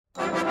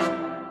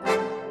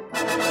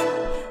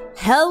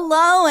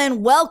Hello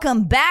and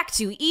welcome back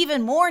to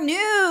Even More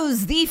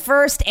News, the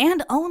first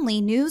and only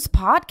news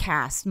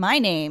podcast. My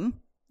name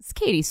is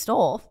Katie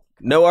Stoll.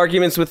 No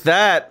arguments with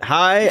that.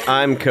 Hi,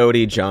 I'm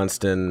Cody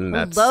Johnston.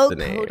 That's Hello, the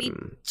name. Cody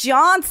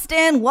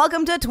Johnston.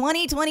 Welcome to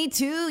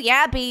 2022.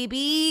 Yeah,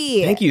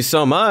 baby. Thank you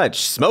so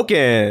much.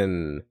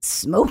 Smoking.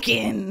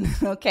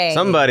 Okay.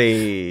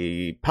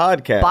 Somebody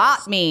podcast.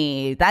 Bought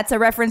me. That's a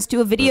reference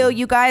to a video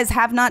you guys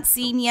have not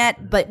seen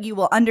yet, but you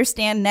will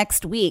understand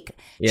next week.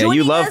 Yeah, Joining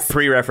you love us-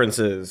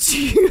 pre-references.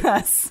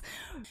 Yes.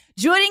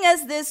 Joining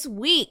us this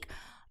week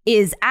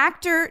is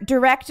actor,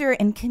 director,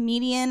 and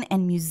comedian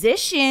and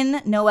musician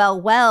Noel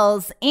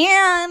Wells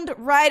and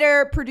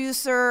writer,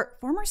 producer,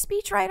 former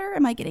speechwriter.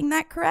 Am I getting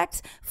that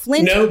correct?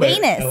 Flint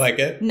Wenis. I like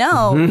it.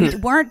 No, you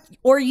weren't,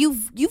 or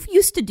you've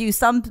used to do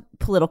some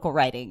political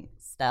writing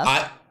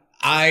stuff.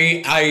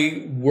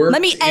 I worked.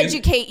 Let me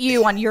educate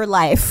you on your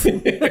life. No,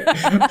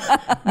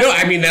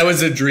 I mean that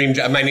was a dream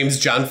job. My name's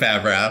John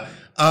Favreau.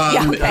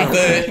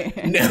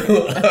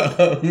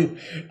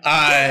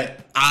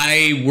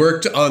 I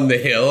worked on the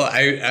Hill.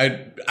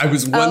 I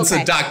was once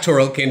a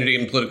doctoral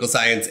candidate in political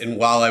science, and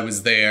while I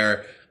was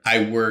there,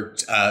 I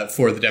worked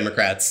for the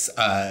Democrats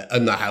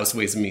on the House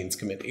Ways and Means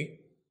Committee.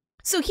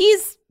 So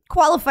he's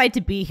qualified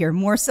to be here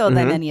more so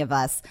than any of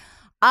us.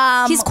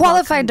 He's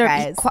qualified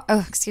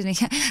welcome,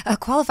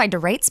 qualified to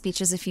write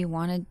speeches if you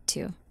wanted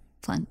to,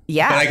 Flynn.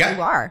 Yeah,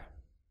 you are.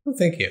 Well,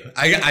 thank you.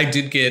 I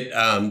did get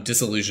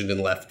disillusioned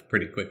and left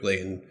pretty quickly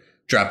and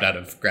dropped out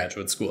of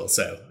graduate school.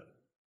 So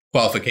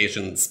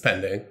qualifications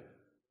pending.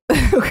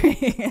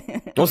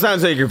 Okay. Well,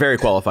 sounds like you're very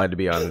qualified to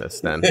be on this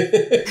then.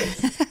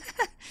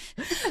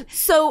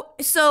 So,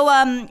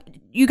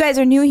 you guys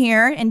are new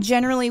here, and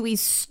generally we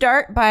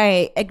start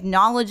by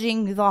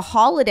acknowledging the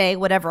holiday,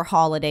 whatever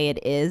holiday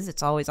it is.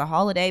 It's always a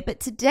holiday. But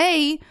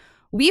today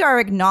we are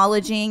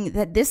acknowledging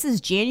that this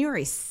is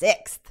January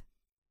 6th.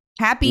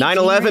 Happy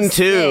 9/11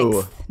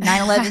 too.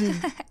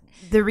 9/11,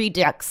 the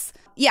Redux.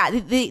 Yeah,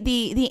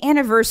 the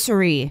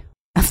anniversary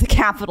of the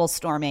Capitol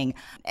storming.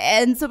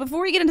 And so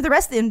before we get into the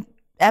rest of the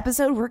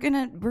episode, we're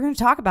gonna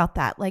talk about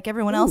that like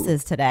everyone else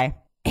is today.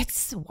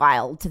 It's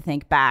wild to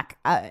think back.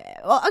 Okay,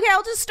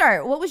 I'll just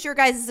start. What was your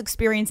guys'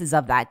 experiences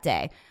of that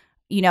day?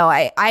 You know,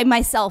 I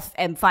myself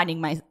am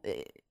finding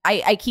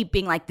I keep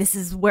being like, this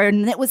is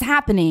when it was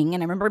happening.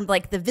 And I remember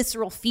like the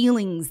visceral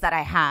feelings that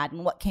I had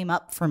and what came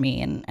up for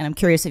me. And I'm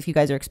curious if you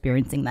guys are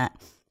experiencing that.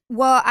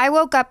 Well, I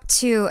woke up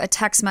to a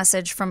text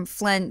message from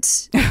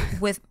Flint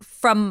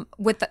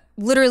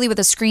literally with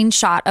a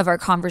screenshot of our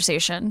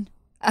conversation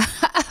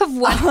of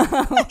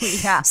what.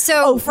 Yeah.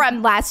 So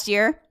from last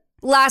year.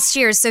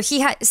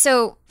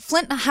 So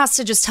Flint has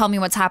to just tell me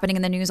what's happening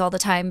in the news all the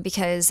time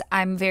because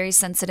I'm very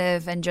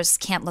sensitive and just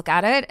can't look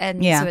at it.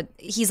 And so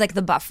he's like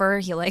the buffer.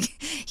 He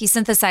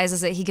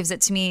synthesizes it. He gives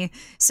it to me.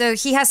 So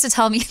he has to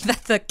tell me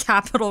that the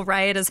Capitol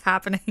riot is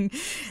happening.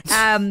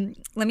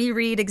 Let me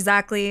read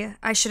exactly.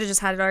 I should have just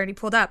had it already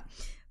pulled up.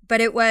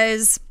 But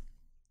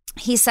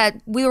he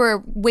said, we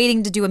were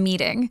waiting to do a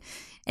meeting.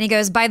 And he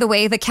goes, by the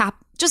way, the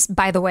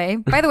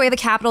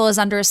Capitol is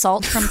under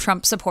assault from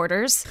Trump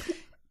supporters.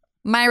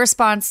 My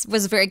response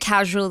was very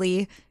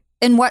casually,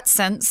 in what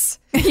sense?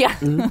 Yeah.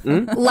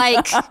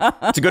 Like,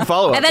 it's a good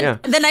follow-up. And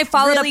then I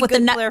followed really up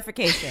with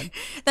clarification.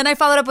 Then I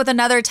followed up with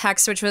another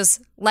text, which was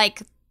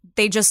like,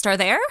 they just are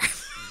there.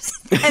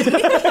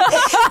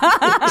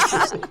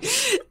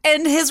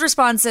 And his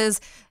response is,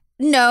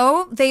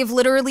 no, they've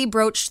literally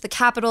broached the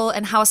Capitol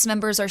and House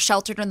members are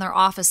sheltered in their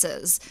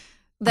offices.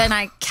 Then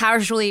I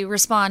casually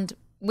respond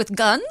with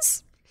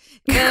guns.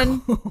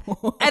 And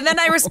then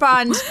I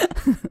respond,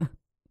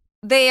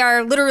 they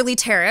are literally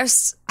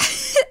terrorists.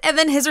 And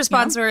then his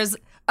response was,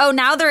 oh,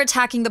 now they're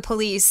attacking the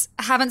police.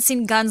 I haven't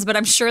seen guns, but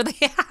I'm sure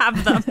they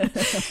have them.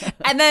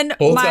 And then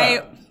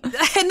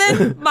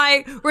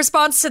my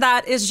response to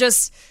that is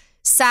just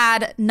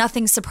sad.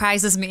 Nothing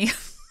surprises me.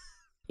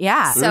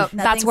 Yeah. So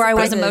that's where I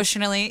was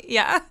emotionally.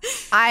 Yeah.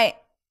 I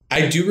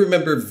do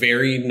remember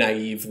very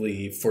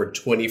naively for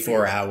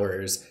 24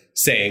 hours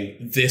saying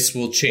this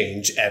will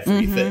change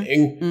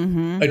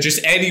everything.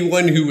 Just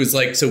anyone who was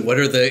like, so what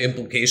are the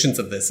implications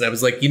of this? And I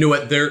was like, you know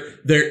what?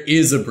 There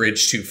is a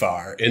bridge too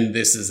far, and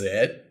this is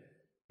it.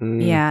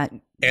 Yeah.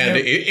 And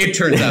it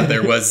turns out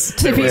there was.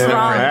 To be wrong.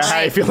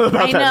 I feel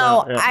about I that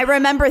know. now. Yeah. I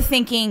remember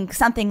thinking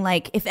something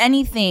like, if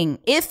anything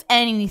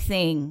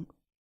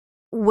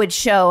would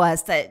show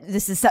us that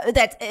this is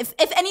that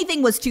if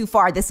anything was too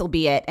far, this will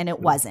be it, and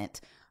it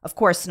wasn't. Of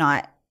course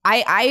not.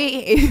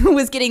 I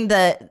was getting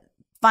the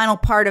final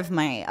part of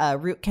my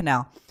root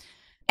canal,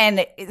 and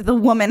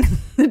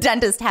the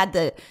dentist had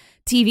the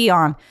TV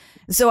on,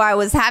 so I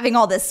was having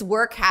all this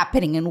work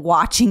happening and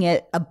watching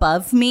it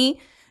above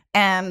me,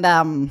 and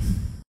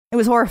it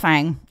was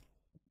horrifying.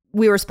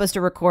 We were supposed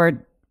to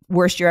record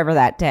Worst Year Ever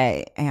that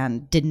day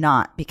and did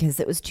not because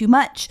it was too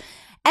much.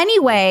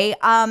 Anyway,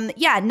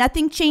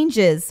 nothing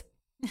changes.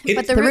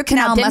 But the root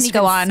canal must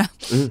go on.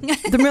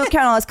 The root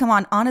canal has come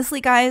on. Honestly,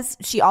 guys,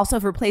 she also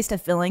replaced a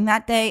filling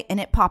that day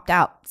and it popped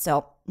out.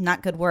 So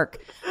not good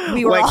work.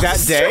 We were like all that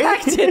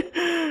distracted.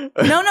 day?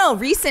 No,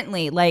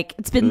 recently. Like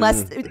it's been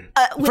less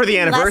for the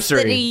anniversary.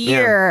 Less than a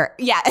year.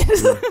 Yeah.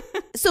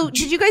 So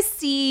did you guys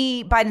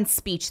see Biden's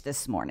speech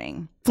this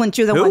morning? Flint,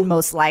 you're the one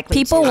most likely.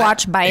 People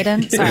watch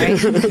Biden.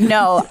 Sorry.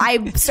 No,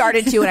 I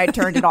started to and I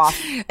turned it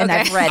off, and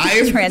I've read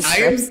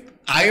transcripts.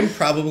 I am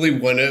probably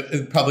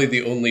probably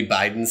the only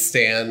Biden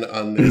stan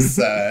on this.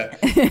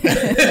 That's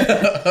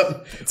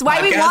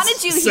why we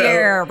wanted you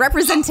here.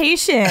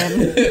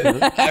 Representation.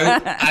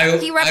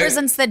 He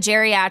represents the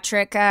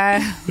geriatric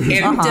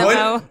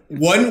demo.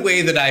 One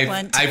way that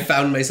I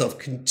found myself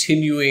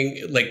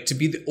continuing, like, to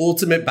be the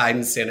ultimate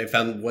Biden stan, I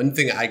found one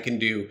thing I can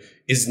do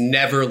is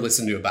never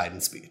listen to a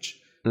Biden speech.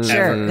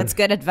 Sure, that's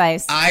good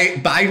advice.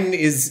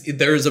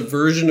 There's a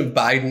version of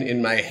Biden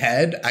in my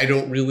head. I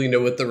don't really know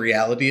what the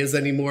reality is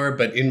anymore,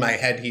 but in my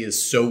head, he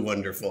is so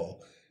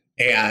wonderful.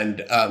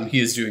 And he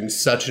is doing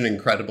such an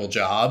incredible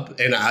job.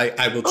 And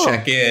I will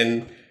check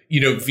in,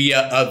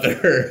 via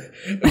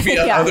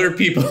other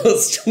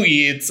people's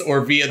tweets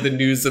or via the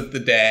news of the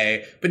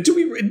day. But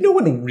no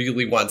one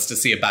really wants to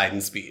see a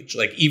Biden speech,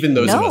 like even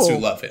those of us who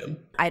love him.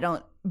 I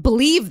don't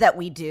believe that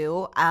we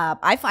do.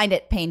 I find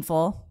it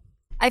painful.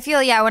 I feel,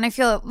 when I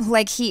feel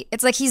like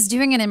it's like he's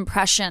doing an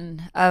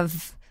impression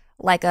of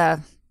like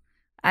a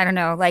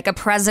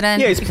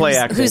president. Yeah, he's play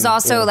acting. Who's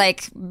also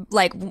like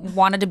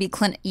wanted to be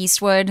Clint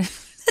Eastwood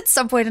at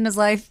some point in his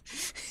life.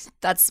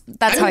 That's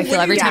how I feel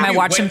every time I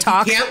watch him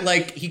talk.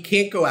 He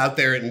can't go out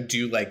there and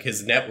do like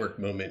his network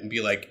moment and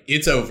be like,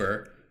 it's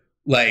over.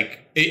 Like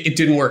it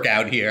didn't work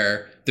out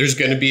here. There's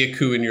going to be a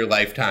coup in your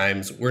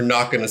lifetimes. We're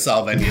not going to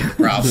solve any of the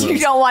problems. You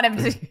don't want him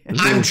to.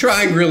 I'm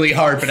trying really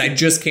hard, but I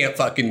just can't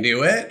fucking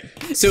do it.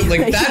 So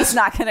like he's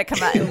not going to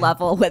come out and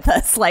level with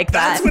us like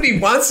that. That's what he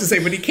wants to say,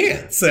 but he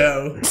can't.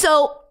 So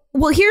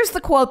well, here's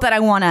the quote that I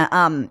want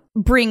to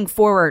bring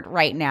forward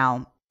right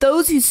now.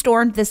 Those who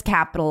stormed this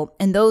Capitol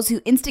and those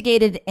who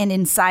instigated and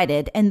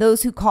incited and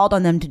those who called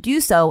on them to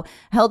do so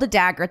held a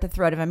dagger at the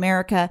throat of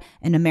America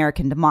and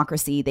American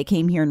democracy. They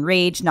came here in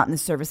rage, not in the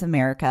service of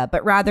America,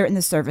 but rather in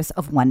the service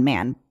of one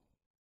man.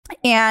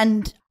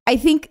 And I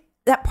think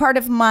that part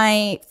of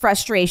my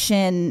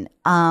frustration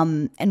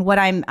and what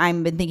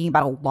I'm been thinking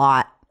about a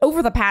lot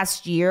over the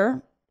past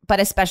year, but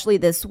especially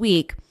this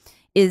week,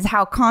 is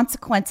how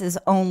consequences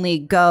only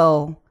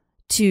go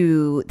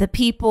to the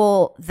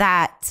people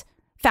that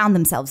found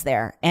themselves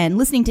there. And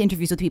listening to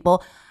interviews with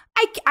people,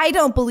 I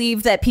don't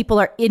believe that people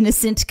are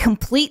innocent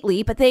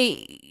completely, but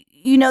they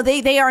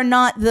are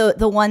not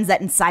the ones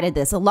that incited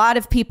this. A lot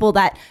of people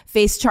that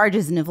face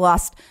charges and have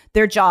lost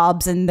their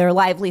jobs and their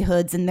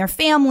livelihoods and their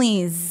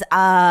families,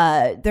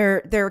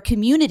 their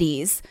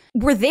communities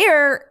were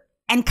there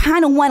and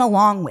kind of went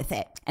along with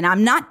it. And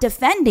I'm not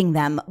defending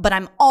them, but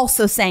I'm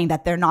also saying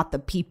that they're not the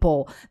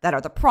people that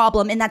are the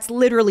problem. And that's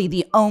literally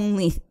the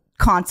only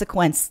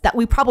consequence that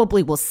we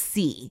probably will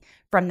see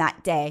from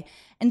that day.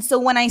 And so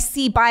when I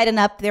see Biden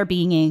up there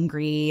being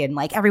angry and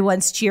like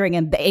everyone's cheering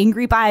him,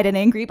 angry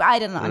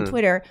Biden on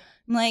Twitter,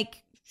 I'm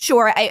like,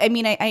 sure. I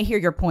mean, I hear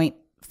your point,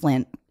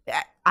 Flint.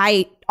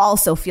 I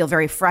also feel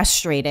very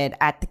frustrated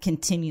at the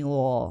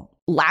continual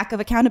lack of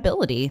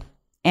accountability.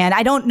 And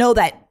I don't know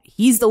that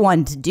he's the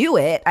one to do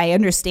it. I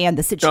understand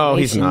the situation. Oh,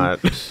 he's not.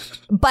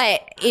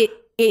 But it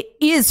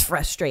is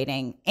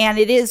frustrating and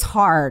it is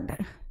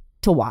hard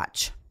to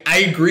watch. I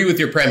agree with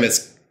your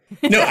premise.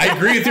 No, I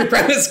agree with your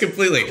premise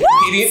completely.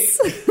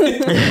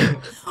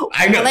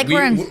 I know.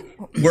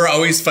 We're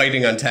always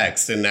fighting on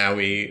text, and now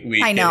we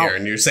get here,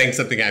 and you're saying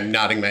something I'm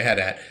nodding my head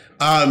at.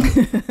 On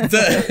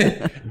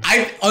the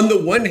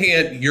one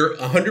hand, you're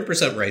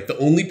 100% right. The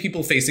only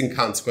people facing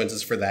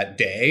consequences for that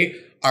day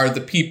are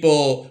the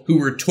people who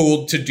were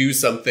told to do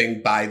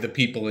something by the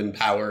people in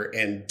power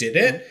and did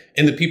it.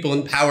 And the people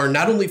in power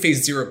not only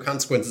face zero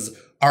consequences,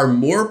 are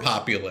more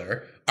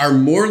popular, are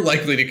more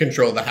likely to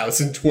control the House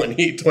in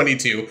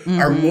 2022,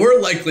 are more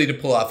likely to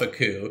pull off a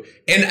coup.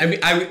 And I mean,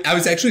 I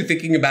was actually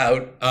thinking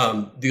about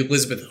the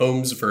Elizabeth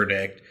Holmes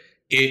verdict,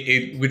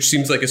 which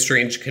seems like a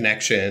strange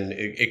connection,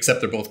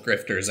 except they're both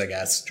grifters, I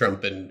guess,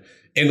 Trump and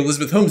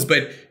Elizabeth Holmes.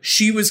 But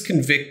she was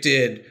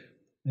convicted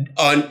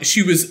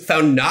she was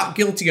found not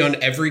guilty on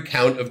every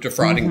count of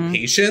defrauding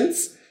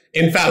patients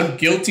and found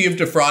guilty of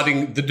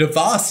defrauding the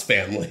DeVos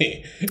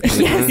family.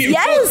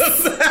 Yes.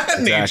 Of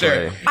that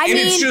nature.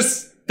 It's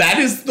just, that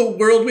is the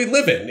world we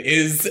live in,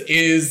 is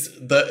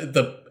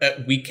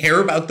we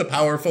care about the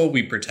powerful,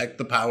 we protect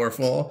the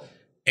powerful,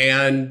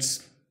 and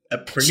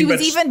she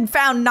was even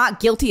found not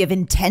guilty of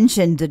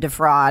intention to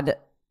defraud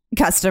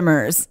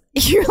customers.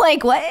 You're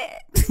like, what?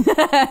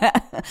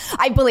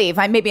 I believe.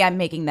 Maybe I'm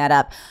making that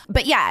up.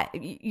 But yeah,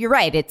 you're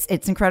right.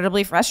 It's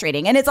incredibly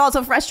frustrating. And it's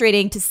also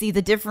frustrating to see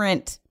the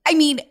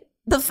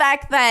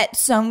fact that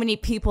so many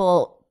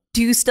people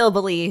do still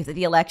believe that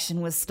the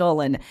election was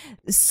stolen.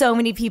 So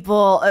many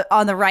people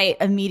on the right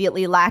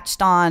immediately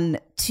latched on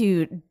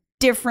to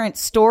different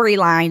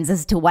storylines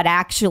as to what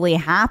actually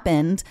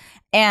happened.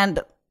 And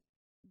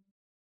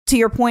to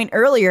your point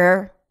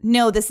earlier,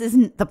 no, this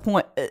isn't the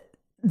point.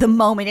 the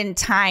moment in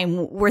time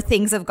where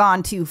things have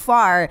gone too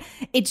far.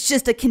 It's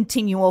just a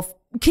continual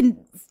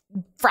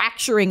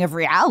fracturing of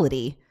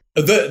reality.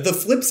 The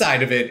flip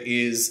side of it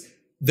is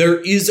there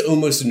is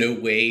almost no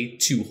way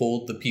to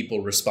hold the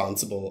people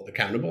responsible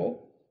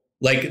accountable.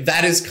 Like,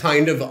 that is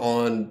kind of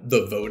on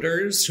the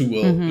voters who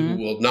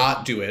will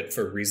not do it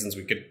for reasons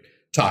we could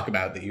talk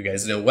about that you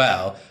guys know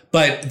well.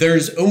 But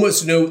there's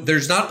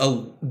not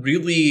a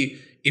really,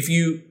 if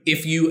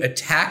you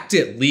attacked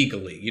it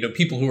legally, you know,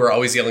 people who are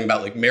always yelling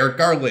about like Merrick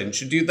Garland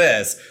should do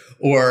this,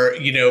 or,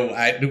 you know,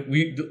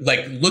 we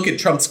like look at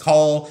Trump's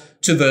call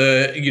to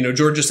the, you know,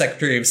 Georgia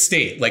Secretary of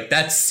State. Like,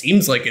 that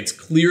seems like it's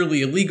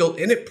clearly illegal,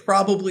 and it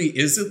probably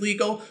is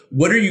illegal.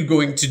 What are you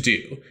going to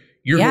do?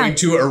 You're going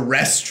to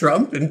arrest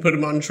Trump and put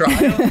him on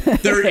trial?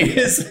 There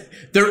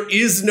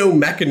is no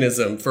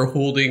mechanism for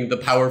holding the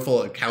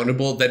powerful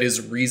accountable that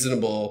is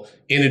reasonable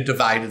in a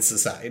divided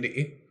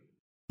society.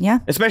 Yeah.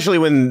 Especially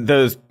when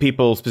those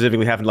people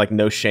specifically have like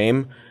no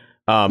shame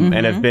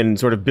and have been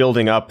sort of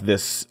building up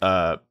this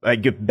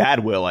bad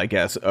will, I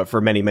guess,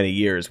 for many, many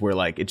years, where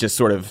like it just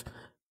sort of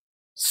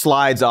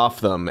slides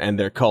off them and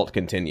their cult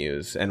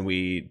continues. And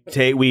we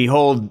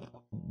hold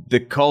the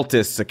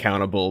cultists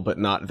accountable, but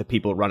not the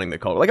people running the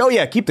cult. Like, oh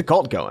yeah, keep the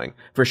cult going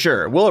for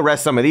sure. We'll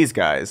arrest some of these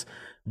guys,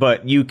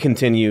 but you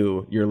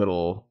continue your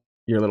little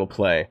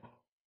play.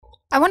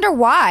 I wonder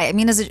why. I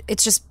mean,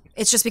 it's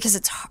just because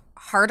it's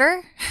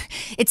harder.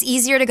 It's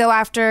easier to go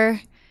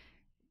after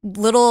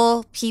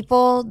little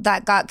people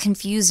that got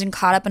confused and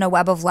caught up in a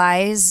web of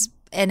lies,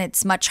 and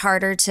it's much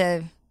harder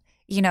to,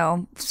 you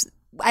know,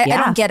 I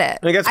don't get it.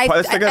 I guess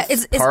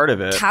it's part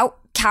of it.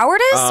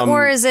 Cowardice,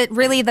 or is it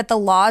really that the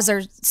laws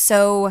are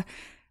so?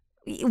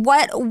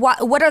 What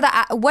are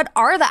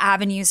the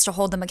avenues to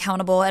hold them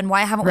accountable, and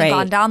why haven't we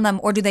gone down them,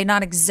 or do they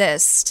not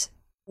exist?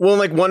 Well,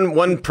 like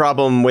one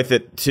problem with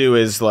it too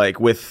is like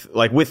with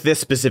this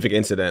specific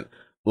incident,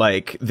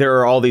 like there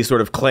are all these sort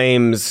of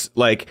claims,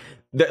 like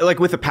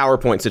with the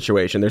PowerPoint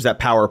situation, there's that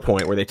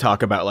PowerPoint where they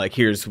talk about like,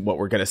 here's what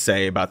we're going to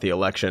say about the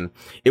election.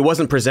 It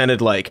wasn't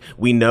presented like,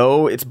 we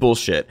know it's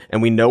bullshit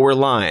and we know we're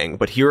lying,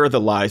 but here are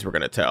the lies we're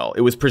going to tell.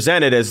 It was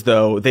presented as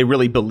though they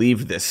really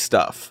believed this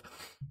stuff.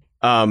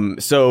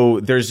 So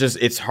there's just,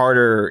 it's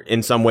harder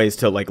in some ways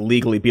to like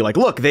legally be like,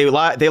 look, they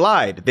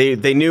lied.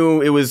 They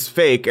knew it was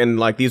fake. And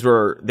like, they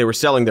were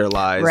selling their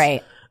lies.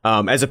 Right.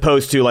 As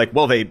opposed to like,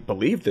 well, they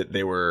believed that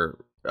they were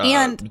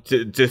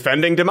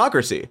defending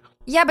democracy.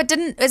 Yeah, but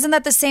isn't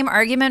that the same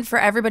argument for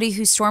everybody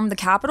who stormed the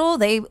Capitol?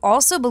 They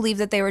also believed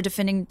that they were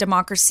defending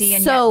democracy,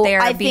 and yet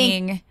they're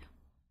being...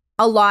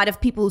 A lot of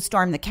people who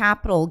storm the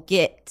Capitol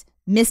get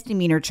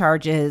misdemeanor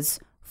charges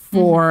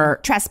for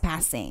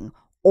trespassing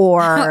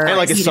or and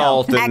like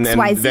assault and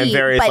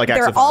various but like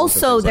they're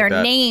also their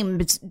like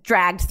names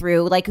dragged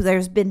through. Like,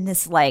 there's been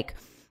this like,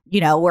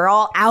 you know, we're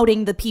all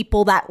outing the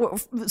people that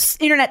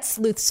internet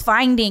sleuths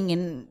finding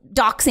and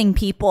doxing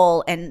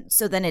people, and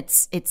so then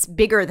it's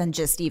bigger than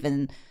just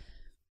even,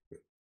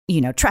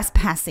 you know,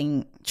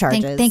 trespassing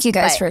charges. Thank you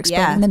guys for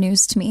explaining the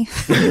news to me.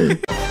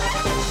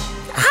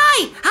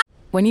 Hi!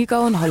 When you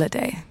go on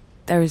holiday,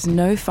 there is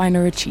no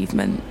finer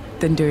achievement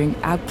than doing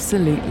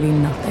absolutely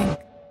nothing.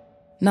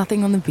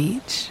 Nothing on the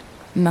beach,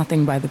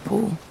 nothing by the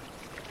pool,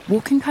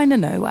 walking kind of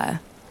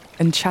nowhere,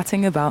 and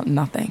chatting about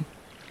nothing.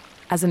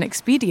 As an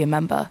Expedia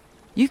member,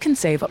 you can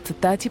save up to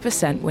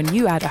 30% when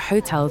you add a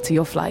hotel to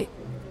your flight.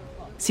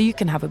 So you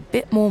can have a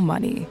bit more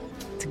money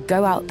to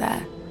go out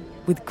there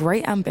with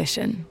great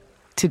ambition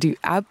to do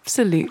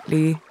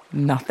absolutely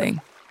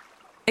nothing.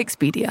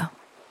 Expedia.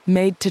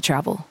 Made to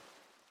travel.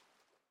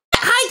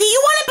 Hi, do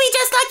you want to be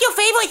just like your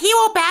favorite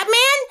hero,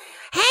 Batman?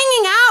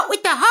 Hanging out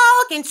with the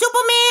Hulk and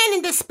Superman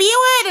and the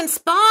Spirit and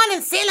Spawn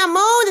and Sailor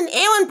Moon and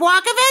Aaron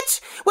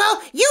Brockovich?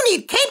 Well, you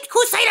need Caped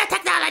Crusader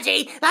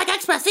technology like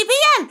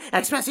ExpressVPN.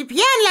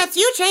 ExpressVPN lets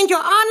you change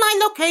your online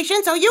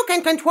location so you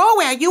can control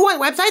where you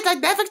want websites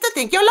like Netflix to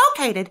think you're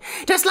located.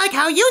 Just like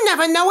how you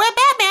never know where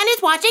Batman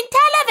is watching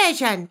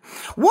television.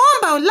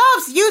 Wombo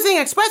loves using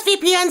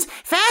ExpressVPN's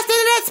fast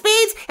internet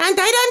speeds and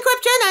data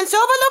encryption and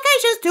server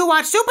locations to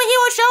watch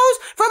superhero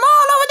shows from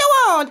all over the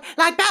world,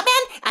 like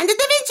Batman and the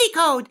Da Vinci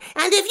Code.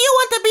 And if you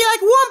want to be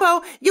like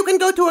Wombo, you can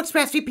go to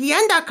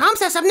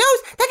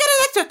expressvpn.com/news to get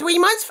an extra 3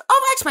 months of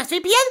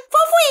ExpressVPN for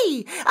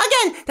free.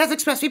 Again, that's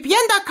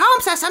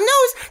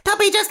expressvpn.com/news to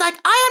be just like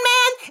Iron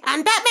Man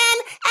and Batman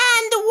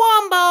and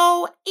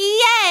Wombo.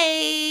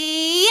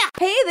 Yay!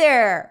 Hey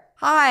there.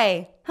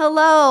 Hi.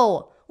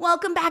 Hello.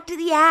 Welcome back to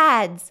the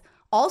ads.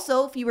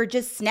 Also, if you were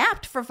just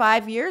snapped for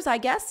 5 years, I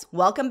guess,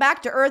 welcome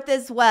back to Earth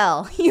as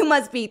well. You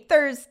must be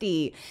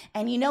thirsty.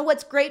 And you know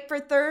what's great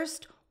for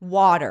thirst?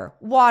 Water.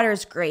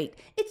 Water's great.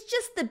 It's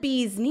just the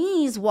bee's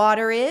knees,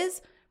 water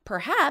is.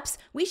 Perhaps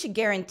we should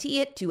guarantee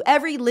it to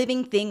every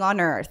living thing on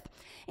Earth.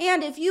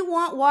 And if you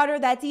want water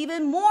that's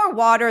even more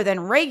water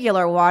than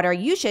regular water,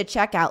 you should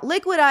check out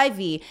Liquid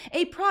IV,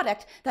 a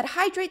product that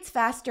hydrates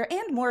faster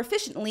and more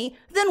efficiently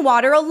than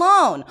water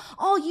alone.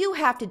 All you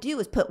have to do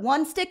is put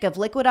 1 stick of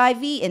Liquid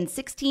IV in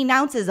 16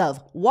 ounces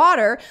of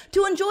water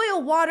to enjoy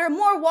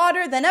more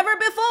water than ever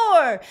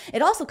before.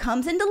 It also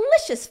comes in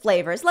delicious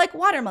flavors like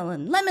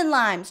watermelon, lemon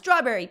lime,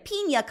 strawberry,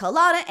 pina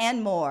colada,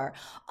 and more.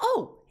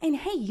 Oh, and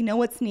hey, you know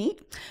what's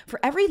neat? For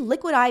every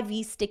Liquid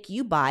IV stick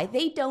you buy,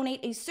 they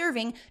donate a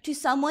serving to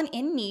someone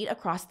in need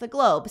across the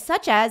globe,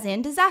 such as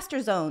in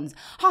disaster zones,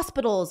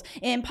 hospitals,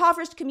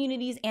 impoverished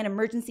communities, and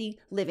emergency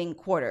living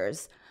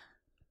quarters.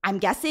 I'm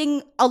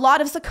guessing a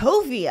lot of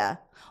Sokovia.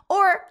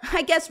 Or,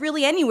 I guess,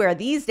 really anywhere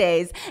these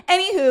days.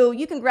 Anywho,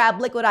 you can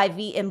grab Liquid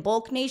IV in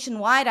bulk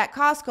nationwide at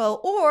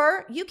Costco,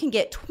 or you can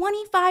get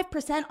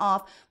 25%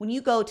 off when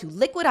you go to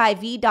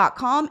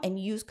liquidiv.com and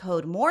use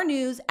code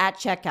MORENEWS at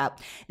checkout.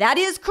 That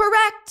is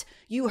correct.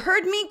 You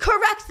heard me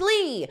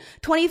correctly.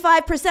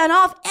 25%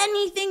 off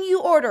anything you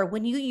order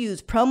when you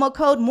use promo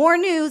code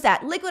MORENEWS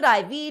at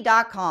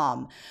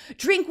liquidiv.com.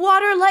 Drink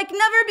water like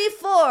never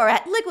before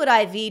at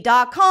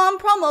liquidiv.com,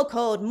 promo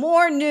code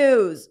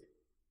MORENEWS.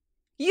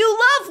 You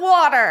love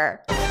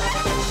water.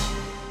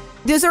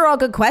 Those are all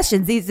good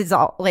questions. These is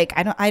all like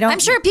I don't. I'm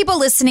sure people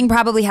listening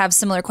probably have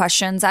similar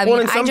questions. I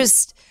mean, I'm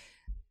just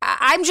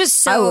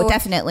so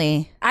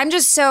definitely. I'm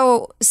just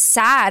so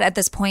sad at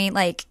this point,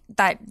 like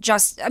that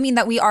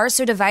we are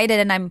so divided,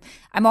 and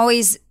I'm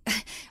always,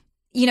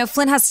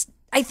 Flint has.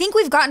 I think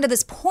we've gotten to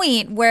this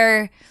point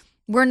where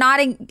we're not,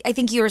 I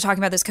think you were talking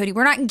about this, Cody,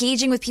 we're not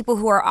engaging with people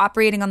who are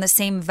operating on the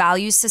same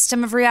value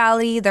system of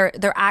reality. They're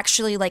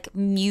actually like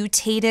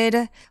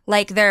mutated,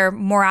 like their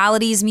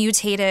morality's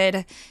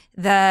mutated.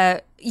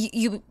 They're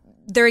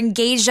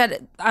engaged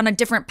on a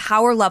different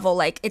power level.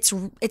 Like it's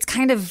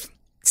kind of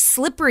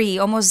slippery,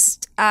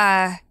 almost,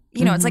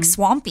 it's like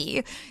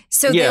swampy.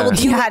 So they will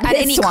do it at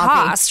any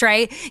cost,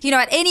 right?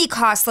 At any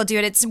cost they'll do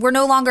it. We're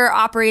no longer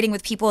operating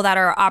with people that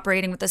are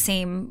operating with the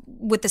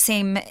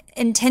same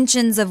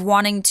intentions of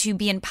wanting to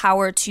be in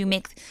power to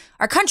make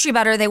our country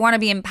better. They want to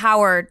be in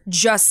power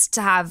just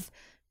to have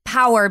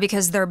power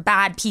because they're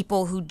bad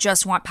people who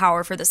just want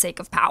power for the sake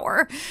of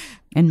power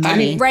and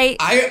money, right?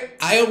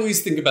 I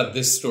always think about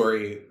this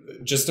story,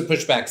 just to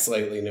push back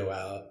slightly,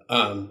 Noelle.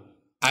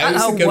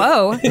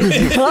 Whoa.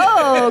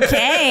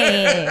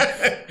 Okay.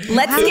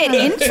 Let's get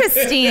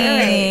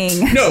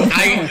interesting. No,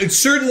 I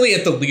certainly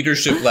at the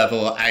leadership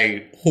level,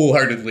 I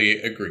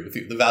wholeheartedly agree with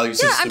you. The value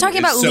system I'm talking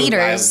about so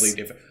leaders. wildly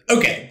different.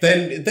 Okay,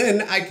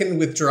 then I can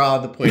withdraw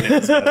the point.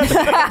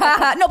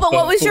 No, but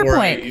what was your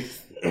point?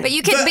 But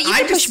you can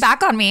push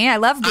back on me. I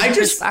love being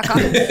pushed back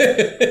on.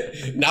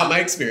 Not my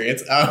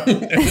experience.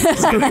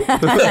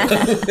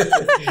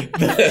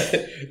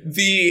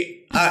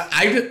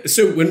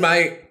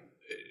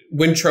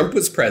 When Trump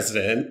was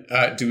president,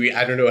 I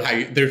don't know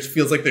how there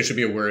feels like there should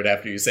be a word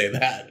after you say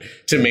that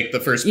to make the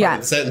first part of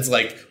the sentence.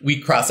 Like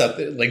we cross out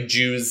like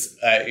Jews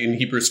in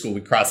Hebrew school,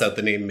 we cross out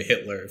the name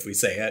Hitler if we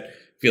say it.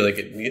 I feel like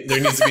there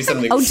needs to be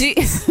something. Oh,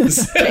 geez.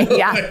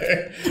 Yeah.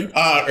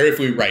 Or if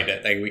we write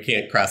it, like we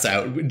can't cross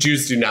out.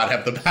 Jews do not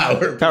have the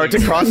power to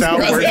cross out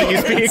words that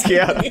you speak.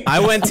 Yeah. I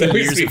went to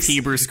years of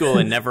Hebrew school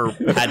and never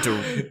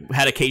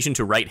had occasion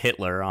to write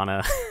Hitler on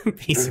a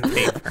piece of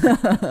paper.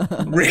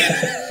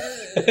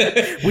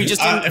 We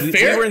just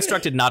we were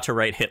instructed not to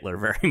write Hitler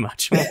very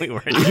much when we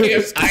were in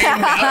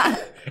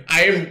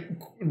I am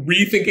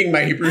rethinking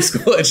my Hebrew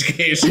school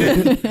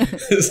education.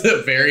 This is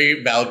a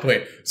very valid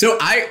point. So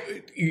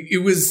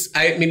it was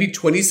maybe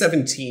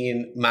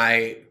 2017,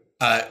 my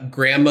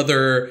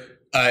grandmother,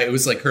 it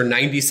was like her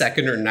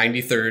 92nd or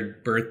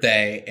 93rd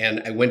birthday,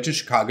 and I went to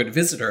Chicago to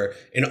visit her,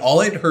 and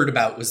all I'd heard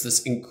about was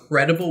this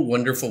incredible,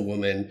 wonderful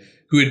woman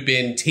who had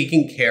been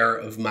taking care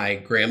of my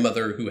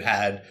grandmother who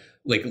had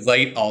like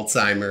light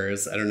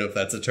Alzheimer's. I don't know if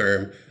that's a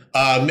term.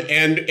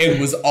 And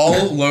was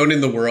all alone in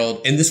the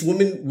world. And this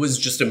woman was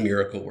just a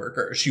miracle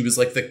worker. She was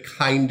like the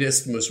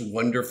kindest, most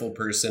wonderful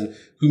person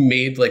who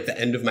made like the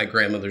end of my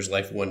grandmother's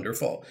life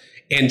wonderful.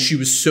 And she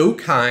was so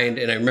kind.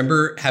 And I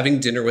remember having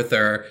dinner with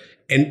her,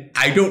 and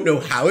I don't know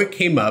how it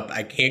came up.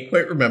 I can't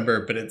quite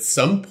remember. But at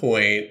some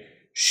point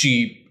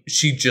she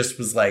just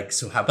was like,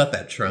 so how about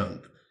that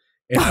Trump?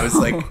 And I was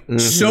like,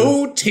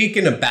 so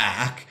taken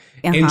aback.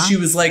 And she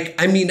was like,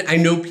 I mean, I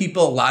know a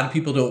lot of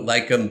people don't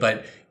like him,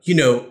 but,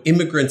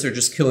 immigrants are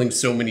just killing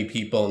so many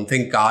people. And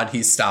thank God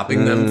he's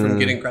stopping them from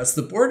getting across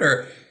the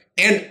border.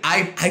 And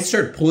I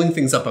started pulling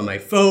things up on my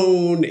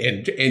phone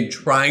and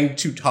trying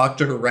to talk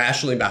to her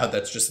rationally about how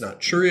that's just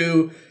not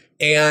true.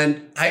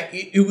 And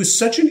it was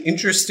such an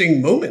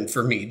interesting moment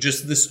for me,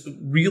 just this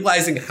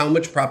realizing how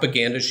much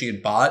propaganda she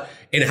had bought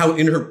and how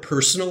in her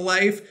personal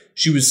life,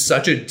 she was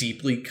such a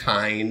deeply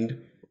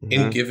kind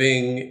and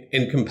giving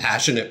and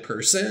compassionate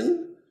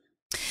person.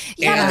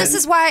 Yeah,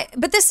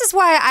 but this is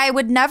why I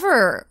would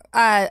never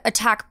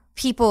attack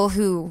people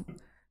who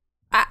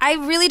I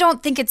really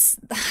don't think it's,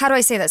 how do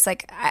I say this?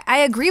 Like, I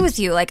agree with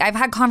you. Like, I've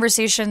had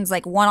conversations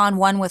like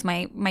one-on-one with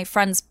my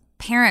friends'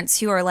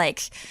 parents who are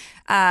like,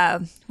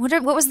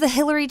 what was the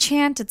Hillary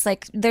chant? It's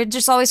like they're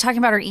just always talking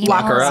about her emails,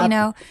 Lock her up. you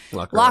know,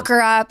 lock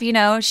her up, you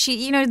know,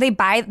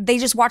 they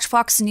just watch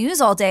Fox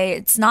News all day.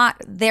 It's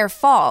not their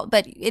fault,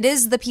 but it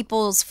is the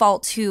people's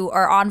fault who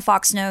are on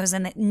Fox News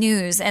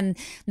and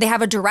they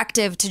have a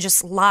directive to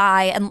just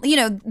lie. And, you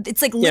know,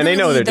 it's like, literally they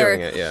know they're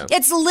doing it. Yeah.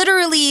 It's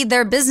literally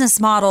their business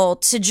model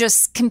to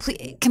just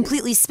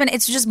completely spin it.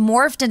 It's just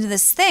morphed into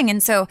this thing.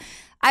 And so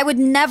I would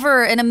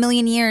never in a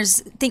million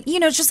years think, you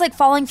know, it's just like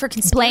falling for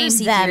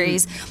conspiracy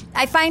theories.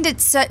 I find it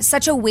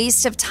such a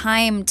waste of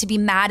time to be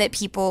mad at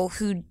people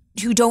who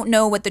don't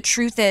know what the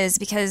truth is,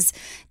 because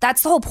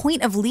that's the whole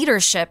point of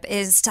leadership,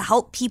 is to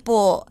help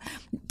people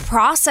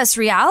process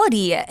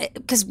reality,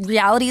 because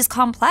reality is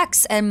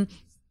complex. And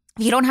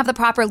if you don't have the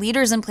proper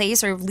leaders in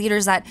place, or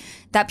leaders that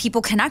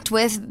people connect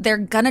with, they're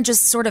going to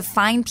just sort of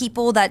find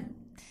people that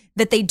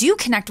they do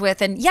connect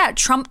with. And yeah,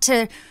 Trump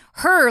to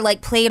her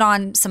like played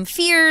on some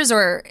fears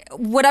or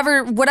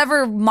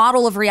whatever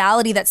model of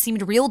reality that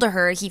seemed real to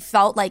her. He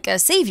felt like a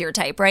savior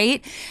type,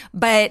 right?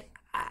 But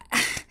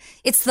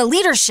it's the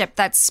leadership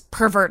that's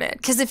perverted.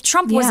 Because if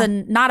Trump was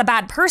not a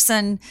bad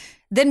person,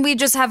 then we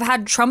just have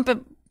had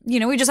Trump. You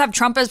know, we just have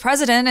Trump as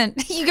president,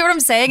 and you get what I'm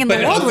saying? And the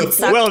world would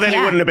suck. Well, then he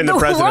wouldn't have been the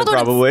president,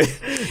 probably.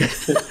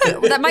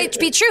 That might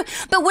be true.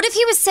 But what if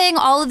he was saying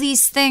all of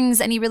these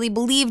things and he really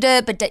believed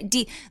it, but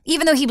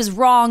even though he was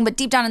wrong, but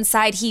deep down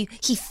inside, he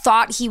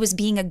thought he was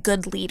being a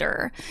good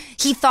leader.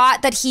 He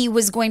thought that he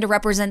was going to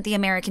represent the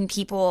American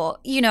people,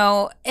 you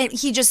know, and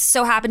he just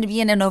so happened to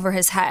be in and over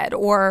his head.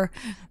 Or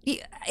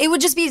it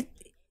would just be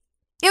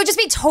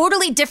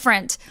totally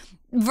different.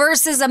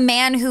 Versus a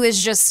man who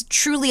is just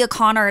truly a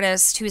con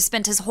artist, who has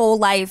spent his whole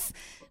life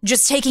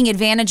just taking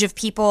advantage of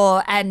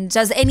people and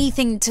does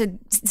anything to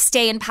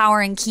stay in power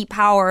and keep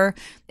power.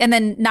 And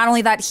then not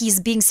only that, he's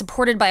being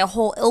supported by a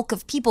whole ilk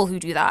of people who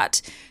do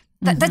that.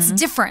 That's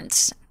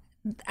different.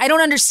 I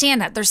don't understand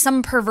that. There's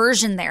some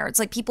perversion there. It's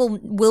like people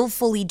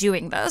willfully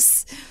doing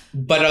this.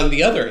 But on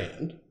the other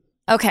hand.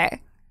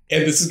 Okay.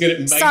 And this is going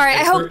to... Sorry,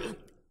 I hope...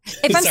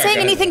 If I'm saying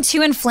anything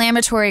too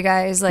inflammatory,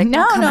 guys, like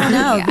no.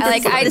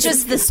 Like I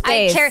just the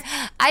space.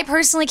 I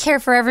personally care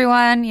for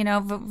everyone. You know,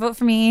 vote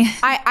for me.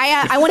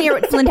 I want to hear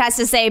what Flint has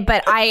to say,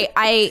 but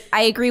I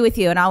agree with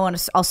you, and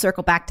I'll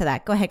circle back to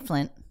that. Go ahead,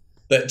 Flint.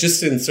 But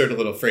just to insert a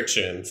little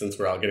friction, since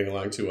we're all getting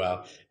along too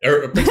well.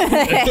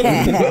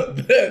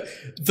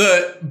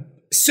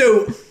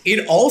 So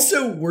it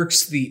also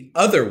works the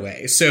other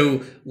way.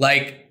 So,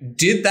 like,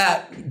 did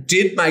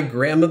my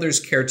grandmother's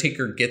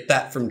caretaker get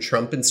that from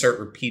Trump and start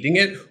repeating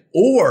it?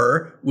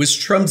 Or was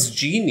Trump's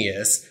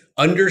genius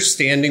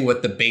understanding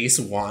what the base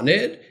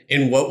wanted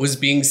and what was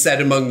being said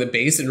among the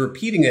base and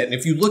repeating it? And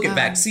if you look at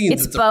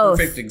vaccines, it's a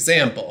perfect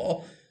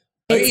example.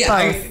 You're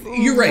right.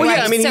 Well,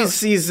 yeah, I mean,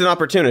 he's an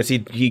opportunist.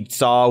 He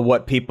saw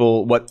what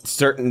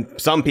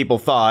some people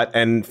thought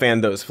and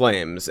fanned those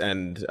flames.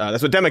 And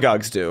that's what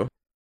demagogues do.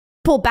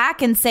 Pull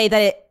back and say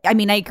that I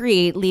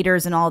agree,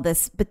 leaders and all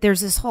this, but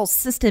there's this whole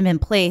system in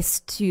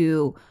place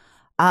to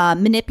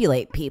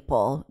manipulate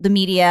people, the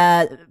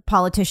media,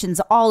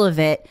 politicians, all of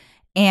it.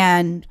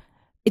 And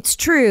it's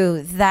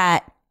true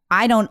that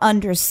I don't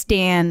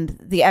understand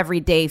the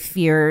everyday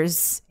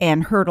fears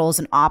and hurdles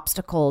and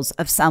obstacles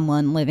of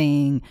someone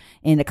living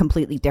in a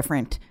completely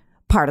different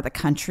part of the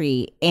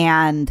country.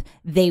 And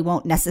they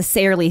won't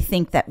necessarily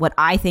think that what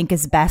I think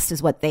is best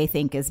is what they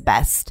think is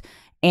best.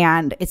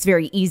 And it's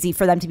very easy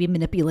for them to be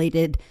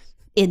manipulated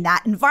in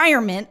that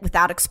environment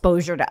without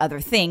exposure to other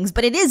things.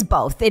 But it is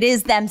both. It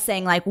is them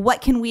saying, like,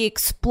 what can we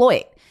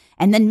exploit?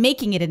 And then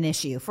making it an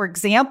issue. For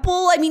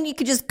example, you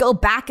could just go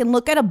back and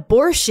look at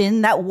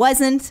abortion. That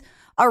wasn't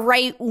a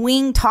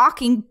right-wing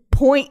talking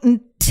point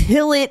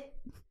until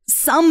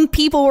some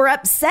people were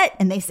upset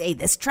and they say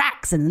this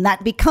tracks, and then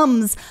that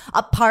becomes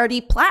a party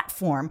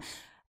platform.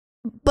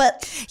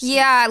 But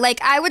yeah,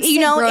 like I would say,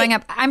 growing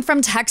up, I'm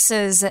from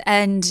Texas,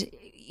 and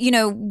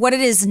what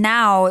it is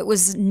now, it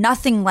was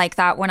nothing like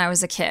that when I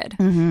was a kid.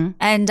 Mm-hmm.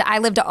 And I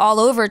lived all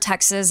over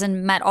Texas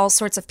and met all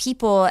sorts of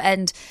people.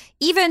 And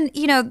even,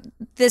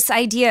 this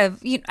idea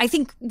of, I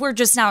think we're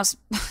just now,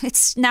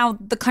 it's now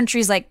the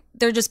country's like,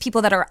 they're just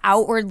people that are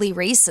outwardly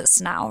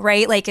racist now,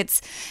 right?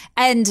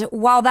 And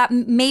while that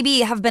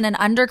maybe have been an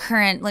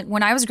undercurrent, like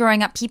when I was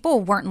growing up,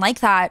 people weren't like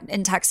that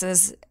in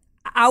Texas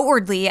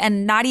outwardly,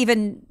 and not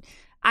even,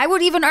 I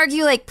would even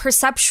argue like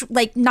perception,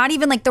 like not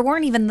even like there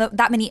weren't even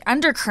that many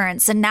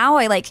undercurrents. And now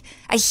I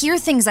hear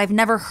things I've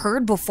never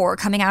heard before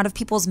coming out of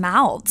people's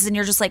mouths. And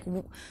you're just like,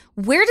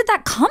 where did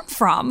that come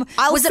from?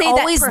 Was it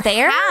always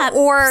there?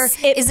 Or is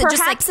it just like.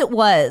 Perhaps it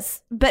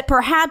was, but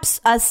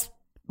perhaps us,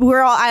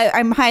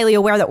 I'm highly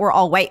aware that we're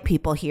all white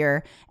people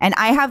here. And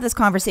I have this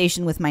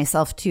conversation with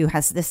myself too,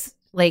 has this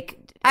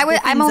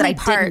I'm only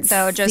part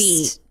though,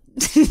 just.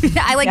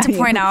 I like to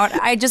point out,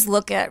 I just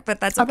look at, but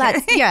that's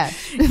okay.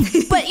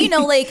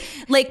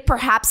 But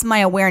perhaps my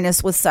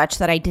awareness was such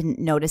that I didn't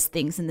notice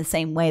things in the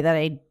same way that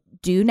I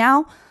do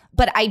now.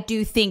 But I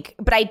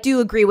do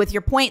agree with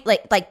your point.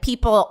 Like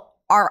people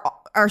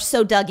are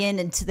so dug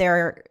into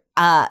their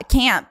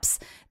camps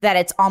that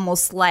it's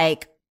almost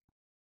like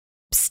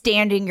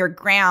standing your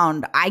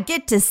ground. I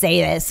get to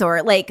say this,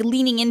 or like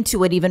leaning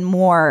into it even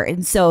more.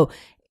 And so,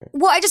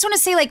 well, I just want to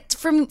say, like,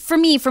 for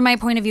me, from my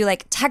point of view,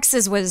 like,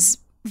 Texas was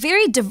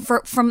very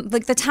diverse from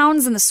like the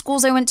towns and the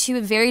schools I went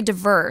to, very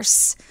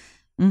diverse.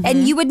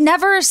 And you would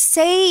never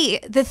say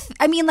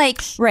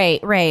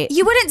right.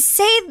 You wouldn't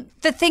say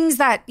the things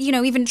that, you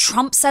know, even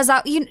Trump says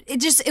out.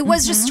 It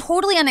was just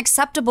totally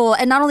unacceptable.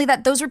 And not only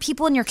that, those were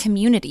people in your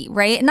community,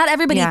 right? And not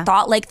everybody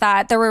thought like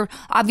that. There were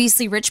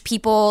obviously rich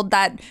people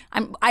that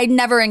I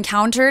never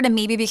encountered. And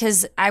maybe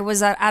because I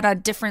was at a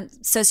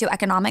different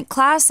socioeconomic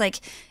class,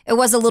 like it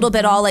was a little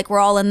bit all like, we're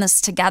all in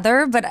this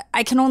together. But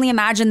I can only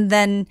imagine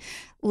then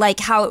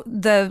like how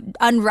the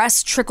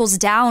unrest trickles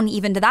down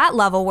even to that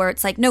level where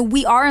it's like, no,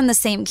 we are in the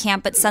same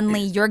camp, but suddenly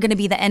you're going to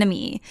be the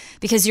enemy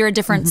because you're a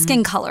different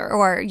skin color,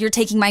 or you're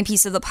taking my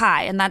piece of the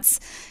pie. And that's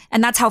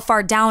how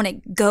far down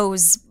it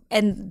goes.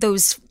 And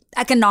those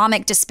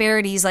economic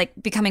disparities, like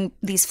becoming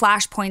these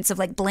flashpoints of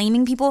like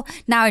blaming people.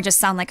 Now I just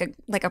sound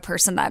like a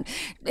person that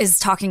is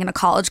talking in a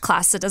college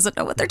class that doesn't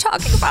know what they're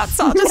talking about.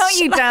 So I'll just no,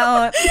 you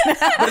don't.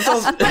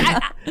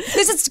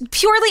 This is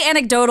purely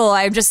anecdotal.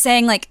 I'm just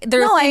saying, like,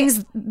 there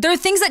are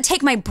things that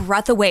take my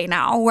breath away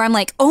now, where I'm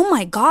like, oh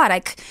my God,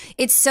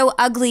 it's so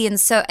ugly, and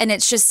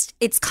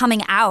it's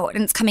coming out,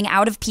 and it's coming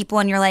out of people,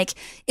 and you're like,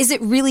 is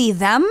it really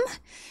them?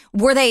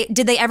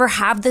 Did they ever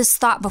have this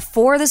thought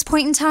before this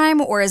point in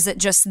time, or is it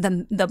just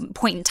the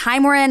point in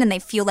time we're in and they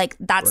feel like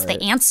that's the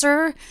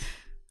answer?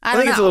 I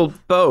think it's a little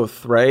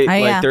both,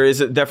 right? There is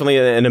definitely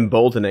an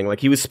emboldening. Like,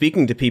 he was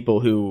speaking to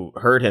people who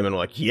heard him and were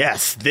like,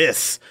 yes,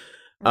 this.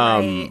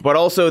 Right. But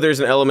also there's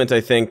an element,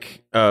 I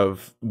think,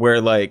 of where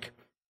like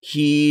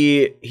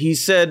he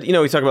said, you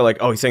know, he's talking about like,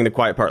 oh, he's saying the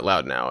quiet part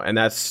loud now. And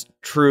that's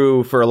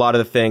true for a lot of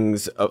the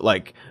things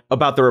like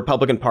about the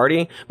Republican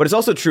Party, but it's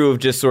also true of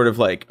just sort of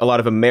like a lot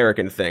of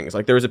American things.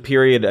 Like there was a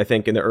period, I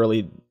think, in the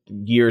early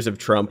years of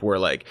Trump where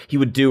like he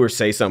would do or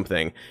say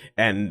something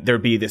and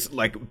there'd be this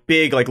like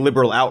big like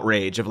liberal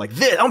outrage of like,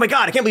 this, oh my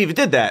God, I can't believe he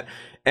did that.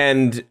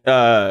 And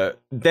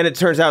then it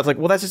turns out it's like,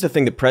 well, that's just a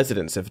thing that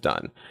presidents have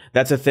done.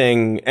 That's a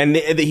thing. And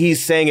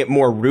he's saying it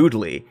more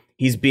rudely.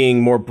 He's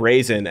being more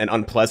brazen and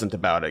unpleasant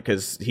about it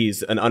because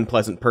he's an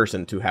unpleasant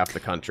person to half the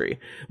country.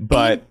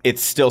 But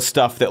it's still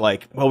stuff that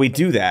like, well, we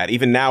do that.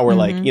 Even now we're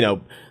like, you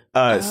know,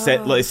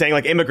 saying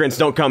like immigrants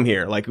don't come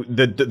here. Like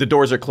the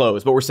doors are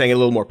closed, but we're saying it a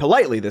little more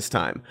politely this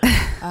time.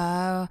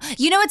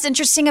 You know what's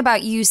interesting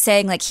about you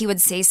saying like he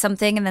would say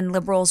something and then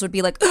liberals would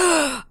be like,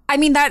 I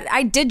mean, that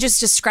I did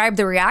just describe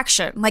the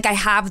reaction. Like I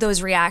have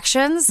those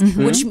reactions,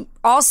 which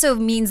also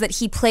means that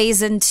he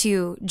plays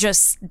into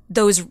just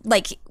those,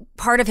 like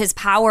part of his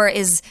power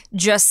is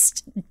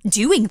just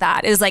doing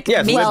that, is like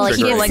making people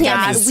like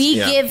that. We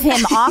give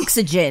him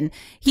oxygen.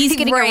 He's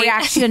getting a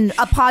reaction,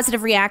 a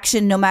positive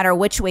reaction, no matter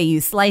which way you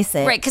slice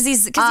it. Right, because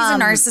he's a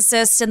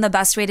narcissist, and the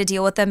best way to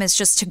deal with them is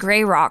just to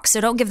gray rock.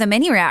 So don't give them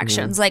any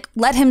reactions. Like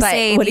let him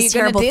say these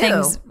terrible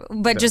things,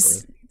 but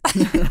just.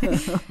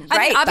 I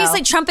mean,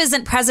 obviously Trump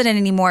isn't president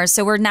anymore,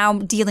 so we're now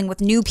dealing with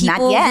new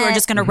people who are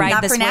just going to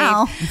ride this wave.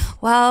 Now.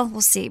 Well,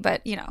 we'll see,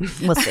 but you know,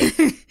 we'll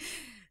see.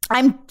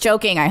 I'm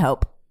joking. I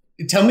hope.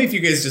 Tell me if you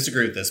guys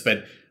disagree with this,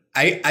 but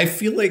I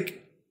feel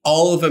like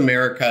all of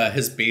America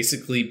has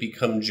basically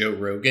become Joe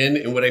Rogan,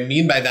 and what I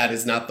mean by that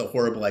is not the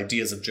horrible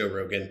ideas of Joe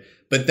Rogan,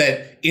 but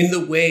that in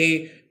the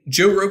way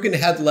Joe Rogan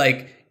had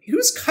like. He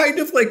was kind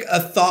of like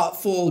a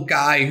thoughtful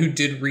guy who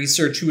did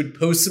research, who would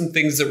post some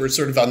things that were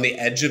sort of on the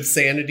edge of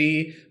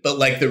sanity, but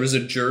like there was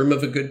a germ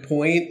of a good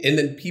point. And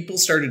then people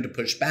started to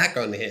push back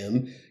on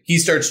him. He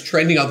starts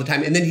trending all the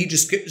time. And then he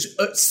just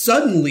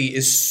suddenly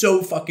is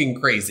so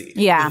fucking crazy.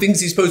 Yeah. The things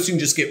he's posting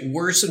just get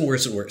worse and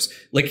worse and worse.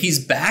 Like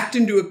he's backed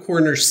into a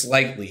corner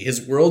slightly.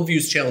 His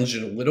worldview's challenged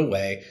in a little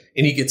way,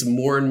 and he gets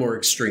more and more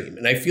extreme.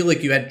 And I feel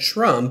like you had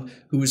Trump,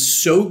 who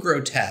was so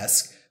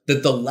grotesque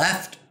that the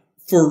left,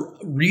 for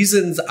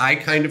reasons I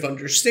kind of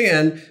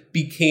understand,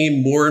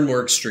 became more and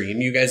more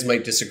extreme. You guys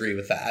might disagree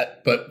with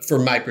that, but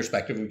from my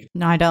perspective,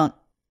 no, I don't.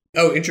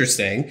 Oh,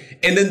 interesting.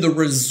 And then the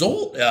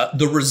result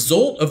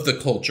of the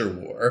culture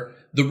war,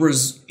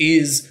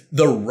 is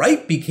the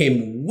right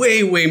became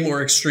way, way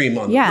more extreme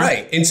on the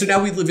right. And so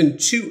now we live in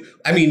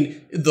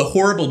the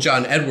horrible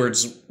John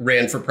Edwards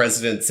ran for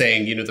president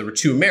saying, you know, there were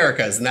two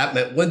Americas, and that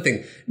meant one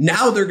thing.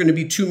 Now there are going to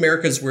be two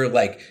Americas where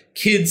like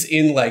kids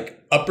in like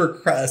upper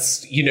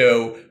crust, you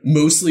know,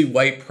 mostly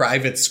white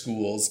private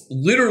schools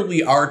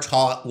literally are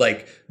taught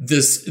like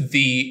ridiculous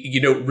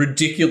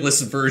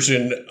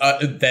version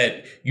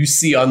that you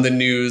see on the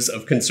news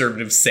of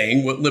conservatives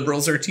saying what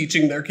liberals are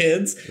teaching their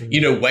kids.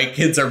 You know, white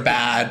kids are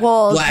bad.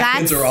 Black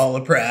kids are all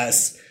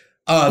oppressed.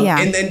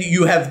 And then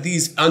you have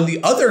these, on the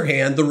other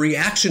hand, the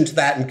reaction to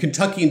that in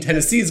Kentucky and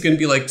Tennessee is going to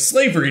be like,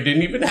 slavery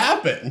didn't even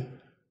happen.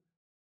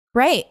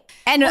 Right.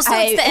 And it's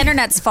the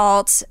internet's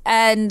fault,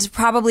 and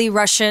probably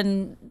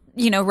Russian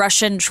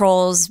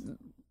trolls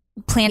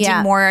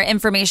planting more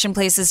information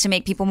places to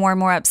make people more and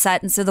more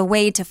upset. And so the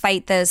way to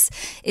fight this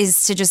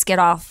is to just get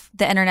off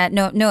the internet.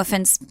 No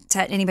offense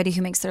to anybody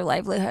who makes their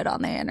livelihood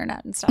on the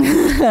internet and stuff.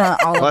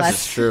 All of us.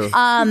 It's true.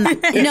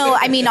 No,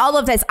 I mean, all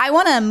of this. I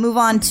want to move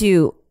on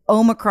to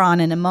Omicron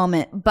in a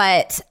moment,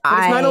 but it's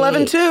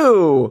 9/11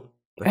 too.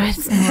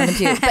 It's 9/11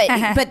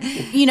 too. But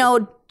you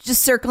know,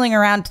 just circling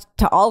around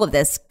to all of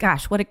this,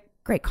 gosh, what a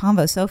great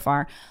convo so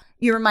far.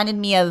 You reminded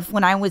me of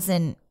when I was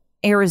in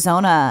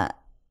Arizona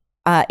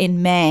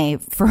in May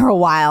for a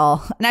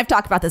while. And I've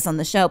talked about this on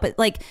the show, but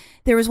like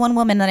there was one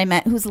woman that I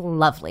met who's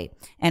lovely,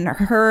 and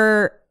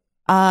her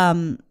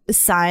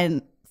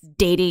son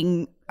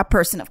dating a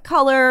person of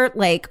color,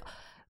 like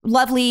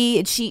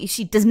lovely.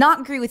 She does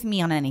not agree with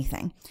me on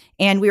anything.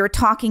 And we were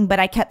talking, but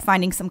I kept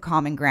finding some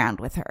common ground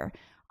with her.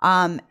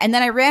 And then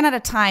I ran out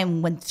of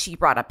time when she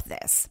brought up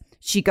this.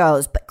 She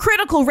goes, but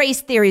critical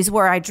race theory is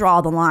where I draw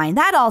the line.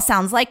 That all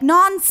sounds like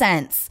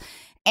nonsense.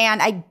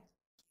 And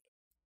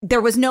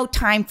there was no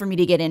time for me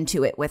to get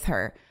into it with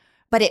her,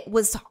 but it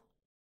was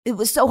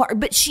so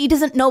hard. But she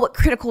doesn't know what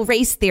critical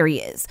race theory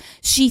is.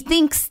 She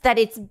thinks that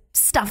it's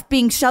stuff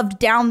being shoved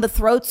down the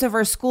throats of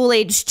our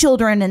school-age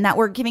children and that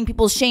we're giving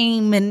people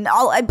shame and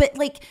all. But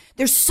like,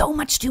 there's so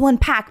much to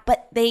unpack,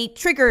 but they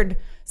triggered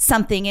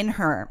something in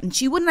her, and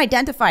she wouldn't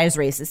identify as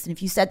racist. And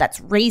if you said that's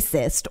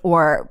racist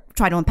or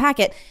try to unpack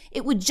it,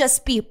 it would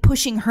just be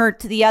pushing her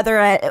to the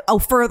other,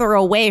 further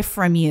away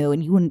from you,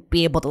 and you wouldn't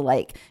be able to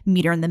like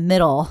meet her in the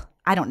middle.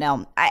 I don't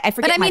know. I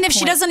forget. But I mean, if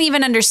she doesn't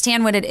even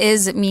understand what it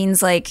is, it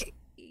means like,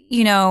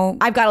 you know,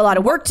 I've got a lot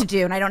of work to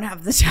do, and I don't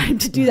have the time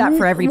to do that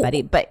for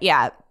everybody. But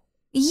yeah,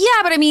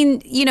 but I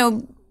mean, you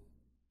know,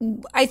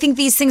 I think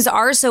these things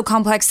are so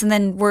complex, and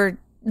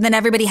then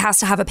everybody has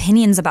to have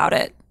opinions about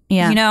it.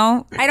 Yeah. You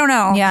know, I don't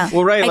know. Yeah.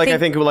 Well, right. I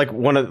think like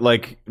one of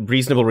like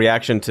reasonable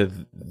reaction to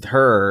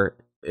her,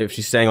 if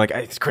she's saying like,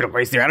 it's critical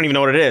race theory, I don't even know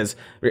what it is.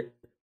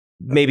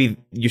 Maybe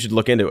you should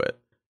look into it.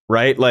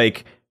 Right.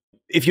 Like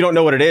if you don't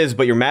know what it is,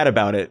 but you're mad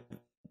about it,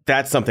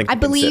 that's something to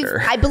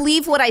consider. I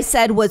believe what I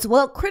said was,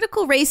 well,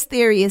 critical race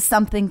theory is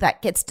something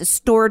that gets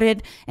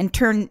distorted and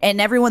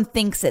everyone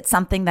thinks it's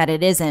something that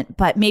it isn't,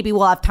 but maybe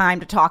we'll have time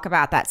to talk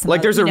about that.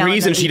 Like there's a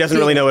reason she doesn't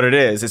really know what it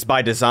is. It's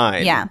by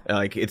design. Yeah.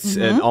 Like it's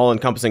an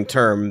all-encompassing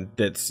term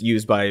that's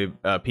used by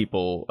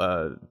people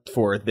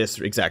for this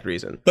exact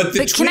reason. But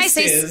the twist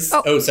is...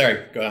 Oh,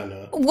 sorry. Go on.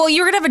 No. Well,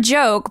 you were going to have a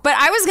joke, but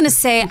I was going to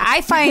say,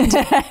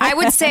 I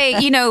would say,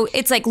 you know,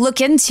 it's like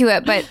look into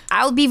it, but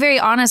I'll be very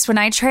honest, when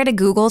I try to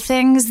Google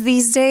things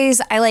these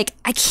days, I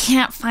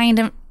can't find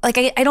them. Like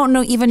I don't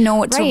even know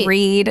what to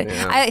read.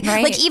 Yeah.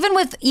 Like even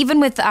with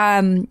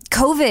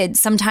COVID,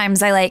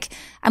 sometimes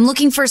I'm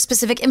looking for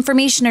specific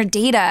information or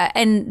data,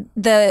 and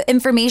the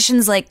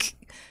information's like,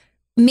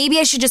 maybe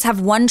I should just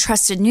have one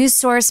trusted news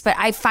source, but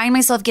I find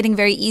myself getting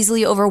very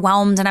easily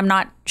overwhelmed, and I'm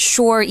not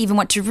sure even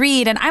what to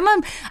read. And I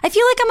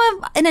feel like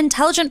I'm an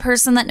intelligent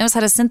person that knows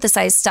how to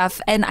synthesize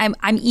stuff, and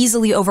I'm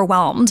easily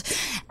overwhelmed.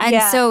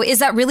 And so is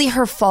that really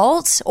her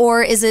fault,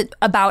 or is it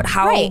about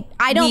how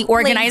we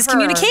organize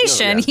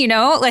communication, you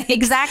know? Like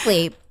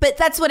exactly. But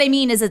that's what I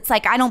mean is it's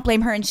like, I don't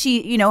blame her. And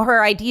she, you know,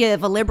 her idea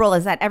of a liberal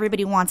is that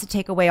everybody wants to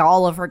take away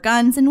all of her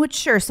guns, and which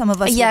sure, some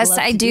of us yes, would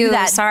love I to do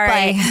that.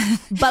 Sorry.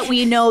 But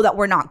we know that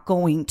we're not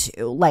going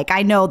to. Like,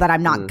 I know that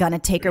I'm not going to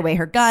take away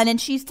her gun. And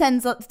she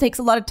takes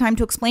a lot of time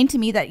to explain to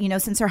me that, you know,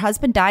 since her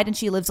husband died and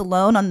she lives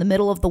alone on the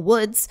middle of the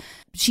woods,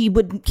 she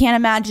can't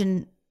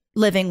imagine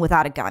living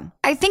without a gun.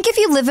 I think if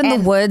you live in the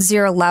woods,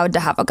 you're allowed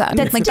to have a gun.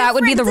 That's like that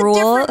would be the rule.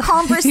 Different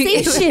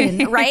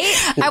conversation, right?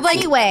 I'm like,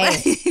 anyway,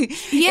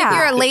 if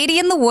you're a lady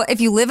in the wood,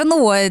 if you live in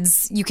the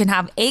woods, you can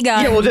have a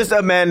gun. Yeah, we'll just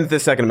amend the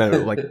Second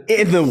Amendment, like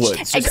in the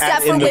woods,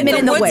 except for women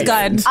in the woods.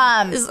 Gun.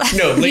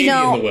 No, lady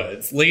in the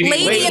woods.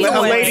 Lady in the woods.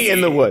 A lady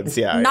in the woods.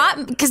 Yeah,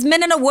 not because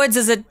men in the woods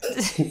is a.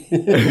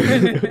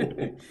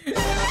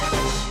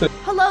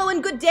 Hello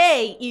and good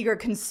day, eager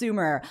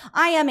consumer.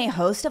 I am a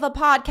host of a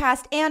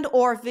podcast and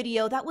or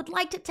video that would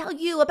like to tell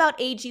you about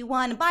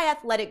AG1 by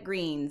Athletic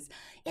Greens.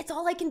 It's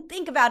all I can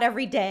think about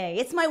every day.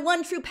 It's my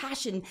one true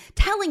passion,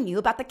 telling you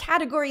about the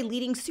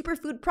category-leading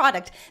superfood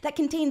product that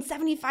contains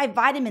 75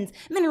 vitamins,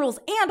 minerals,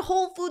 and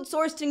whole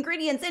food-sourced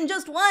ingredients in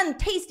just one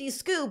tasty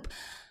scoop.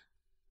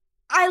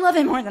 I love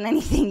it more than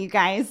anything, you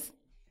guys.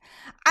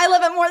 I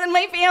love it more than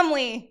my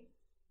family.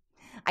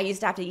 I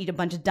used to have to eat a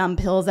bunch of dumb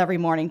pills every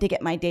morning to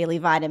get my daily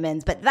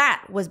vitamins, but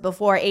that was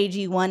before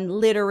AG1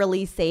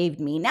 literally saved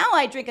me. Now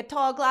I drink a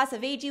tall glass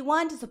of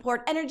AG1 to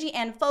support energy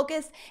and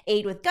focus,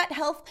 aid with gut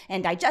health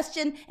and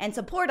digestion, and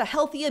support a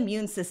healthy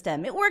immune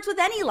system. It works with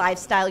any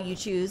lifestyle you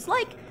choose,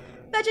 like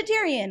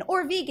vegetarian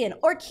or vegan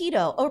or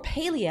keto or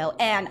paleo,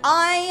 and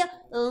I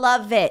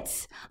love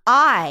it.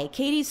 I,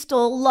 Katie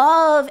Stoll,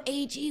 love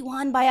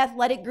AG1 by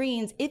Athletic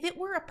Greens. If it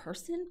were a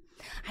person,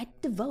 I'd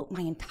devote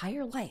my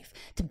entire life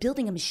to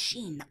building a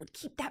machine that would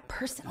keep that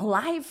person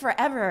alive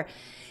forever,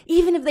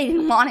 even if they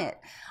didn't want it.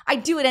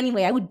 I'd do it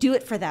anyway. I would do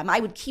it for them. I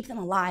would keep them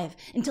alive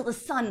until the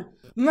sun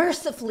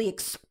mercifully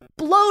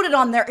exploded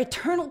on their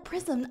eternal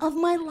prison of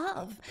my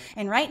love.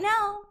 And right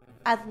now,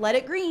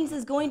 Athletic Greens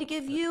is going to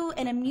give you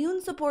an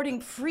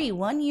immune-supporting free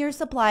 1-year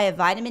supply of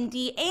vitamin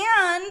D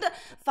and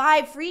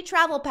 5 free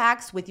travel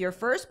packs with your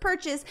first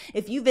purchase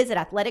if you visit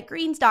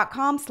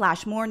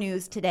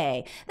athleticgreens.com/more-news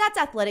today. That's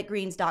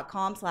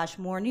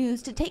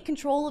athleticgreens.com/more-news to take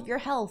control of your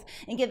health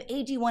and give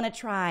AG1 a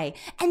try.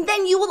 And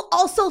then you will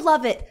also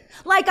love it,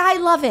 like I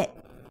love it.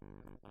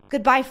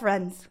 Goodbye,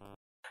 friends.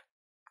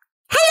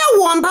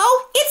 Hello, Wombo.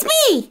 It's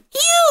me.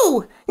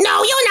 You.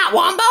 No, you're not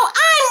Wombo.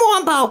 I'm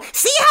Wombo.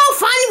 See how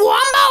fun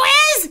Wombo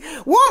is?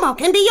 Wombo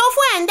can be your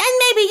friend, and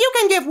maybe you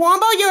can give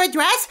Wombo your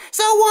address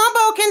so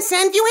Wombo can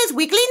send you his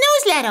weekly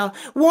newsletter.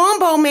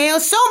 Wombo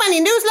mails so many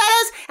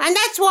newsletters, and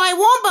that's why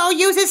Wombo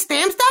uses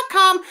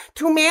Stamps.com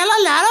to mail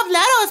a lot of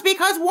letters,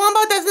 because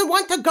Wombo doesn't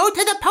want to go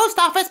to the post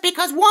office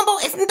because Wombo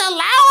isn't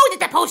allowed at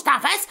the post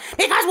office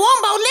because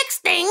Wombo licks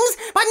things.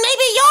 But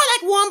maybe you're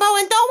like Wombo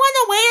and don't want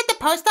to wait at the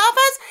post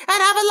office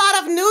and have a lot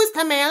of news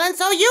to mail, and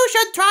so you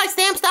should try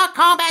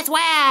Stamps.com as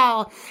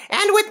well.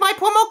 And with my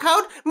promo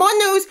code, More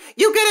News,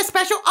 you get a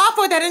special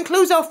offer that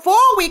includes a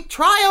 4-week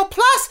trial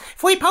plus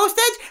free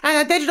postage and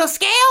a digital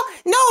scale,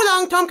 no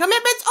long-term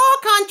commitments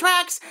or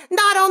contracts.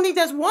 Not only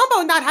does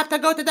Wombo not have to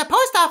go to the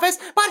post office,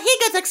 but he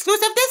gets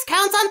exclusive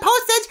discounts on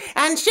postage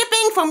and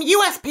shipping from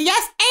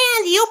USPS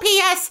and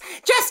UPS.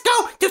 Just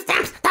go to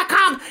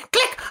Stamps.com,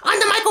 click on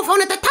the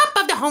microphone at the top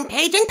of the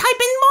homepage and type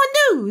in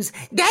More News.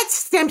 That's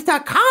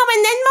Stamps.com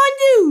and then More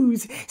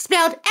News.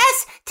 Spelled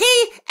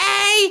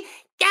S-T-A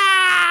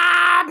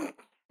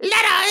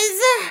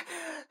letters.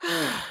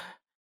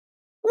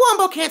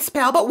 Wombo can't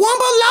spell, but Wombo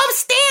loves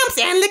stamps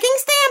and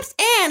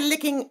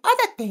licking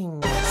other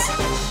things.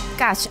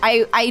 Gosh,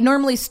 I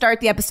normally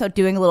start the episode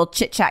doing a little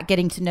chit-chat,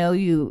 getting to know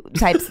you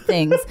types of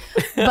things,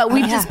 but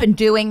we've just been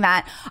doing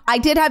that. I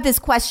did have this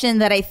question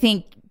that I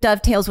think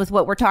dovetails with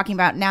what we're talking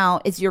about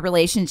now, is your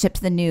relationship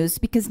to the news,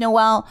 because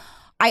Noelle,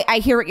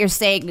 I hear what you're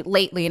saying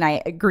lately, and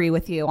I agree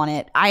with you on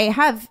it. I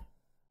have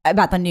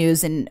about the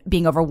news and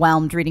being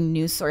overwhelmed reading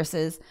news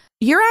sources.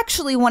 You're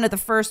actually one of the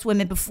first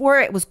women, before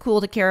it was cool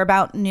to care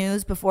about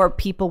news, before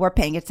people were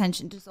paying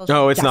attention to social justice.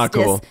 Oh, it's not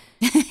cool.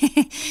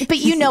 But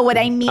you know what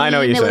I mean. I know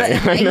what you're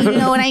saying. You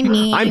know what I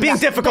mean. I'm being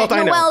difficult, but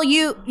I know. Noelle,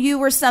 you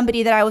were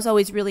somebody that I was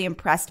always really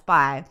impressed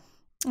by.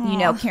 Aww. You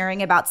know,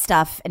 caring about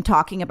stuff and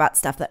talking about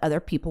stuff that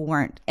other people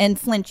weren't. And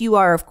Flint, you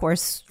are, of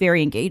course,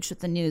 very engaged with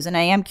the news. And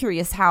I am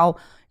curious how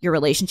your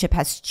relationship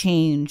has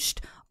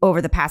changed over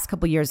the past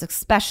couple of years,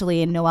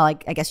 especially. And Noelle,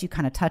 I guess you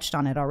kind of touched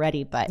on it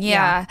already, but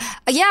yeah.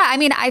 I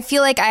mean, I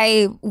feel like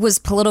I was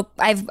political.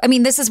 I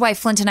mean, this is why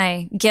Flint and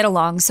I get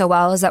along so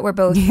well, is that we're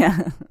both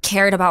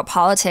cared about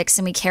politics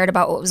and we cared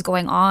about what was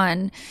going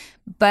on.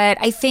 But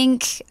I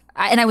think,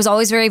 and I was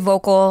always very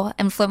vocal,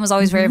 and Flint was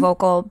always very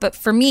vocal. But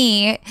for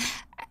me,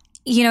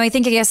 you know, I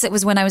guess it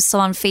was when I was still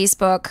on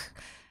Facebook.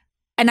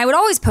 And I would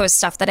always post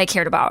stuff that I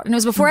cared about. And it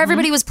was before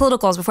everybody was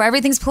political. It was before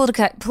everything's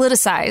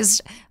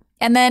politicized.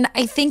 And then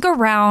I think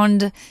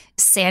around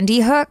Sandy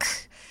Hook,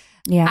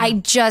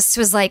 I just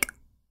was like,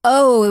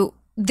 oh,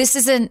 this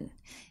isn't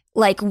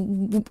like,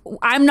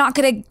 I'm not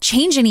going to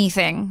change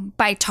anything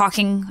by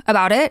talking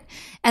about it.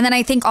 And then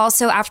I think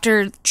also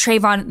after the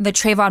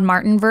Trayvon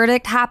Martin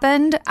verdict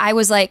happened, I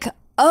was like,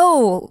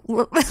 oh,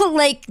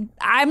 like,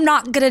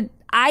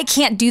 I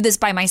can't do this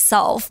by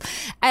myself.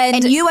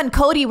 And you and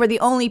Cody were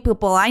the only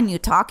people I knew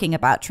talking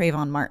about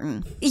Trayvon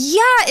Martin. Yeah.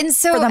 And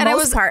so, for the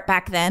most part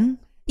back then.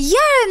 Yeah,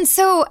 and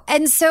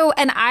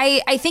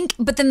I think,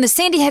 but then the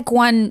Sandy Hook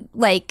one,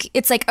 like,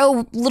 it's like,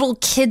 oh, little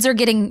kids are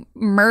getting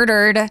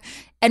murdered,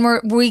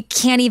 and we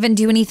can't even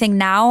do anything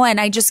now. And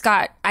I just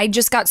got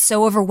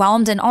so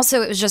overwhelmed, and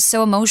also it was just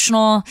so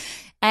emotional,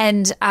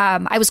 and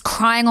I was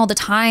crying all the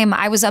time.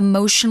 I was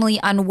emotionally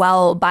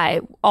unwell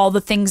by all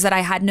the things that I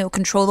had no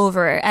control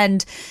over,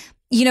 and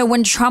you know,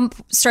 when Trump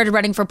started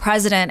running for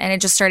president and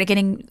it just started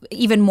getting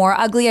even more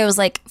ugly, I was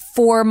like,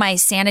 for my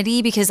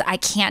sanity, because I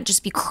can't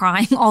just be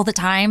crying all the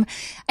time,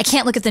 I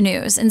can't look at the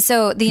news. And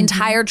so the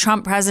entire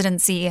Trump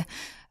presidency,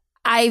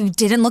 I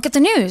didn't look at the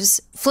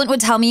news. Flint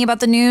would tell me about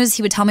the news.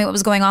 He would tell me what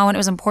was going on when it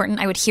was important.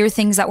 I would hear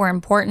things that were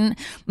important.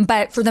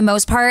 But for the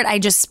most part, I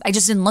just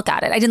didn't look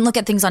at it. I didn't look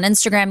at things on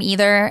Instagram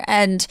either.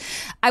 And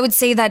I would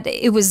say that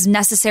it was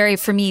necessary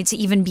for me to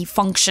even be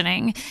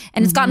functioning.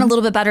 And it's gotten a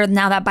little bit better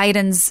now that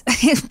Biden's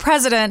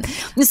president.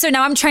 And so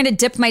now I'm trying to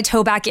dip my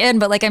toe back in.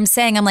 But like I'm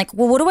saying, I'm like,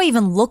 well, what do I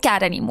even look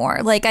at anymore?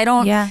 Like, I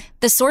don't,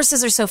 the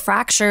sources are so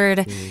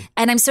fractured.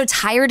 And I'm so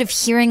tired of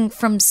hearing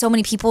from so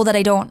many people that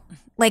I don't,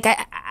 like,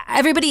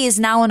 everybody is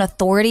now an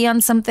authority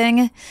on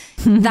something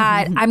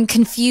that I'm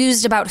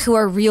confused about who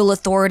our real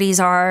authorities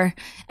are.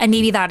 And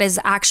maybe that is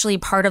actually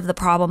part of the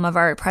problem of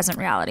our present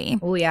reality.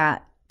 Oh, yeah.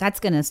 That's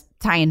going to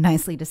tie in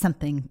nicely to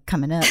something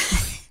coming up.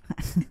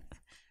 So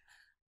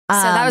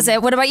that was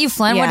it. What about you,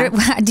 Flynn?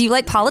 Yeah. Do you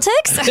like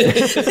politics?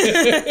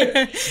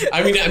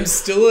 I mean, I'm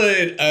still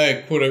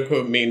a quote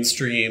unquote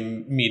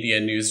mainstream media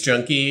news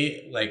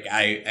junkie. Like,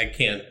 I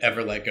can't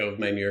ever let go of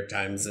my New York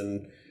Times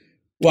and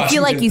Washington I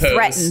feel like you Post.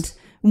 threatened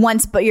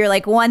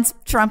once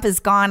Trump is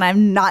gone,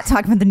 I'm not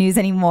talking about the news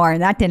anymore.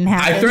 And that didn't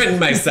happen. I threatened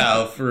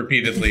myself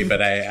repeatedly,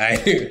 but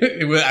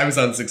I was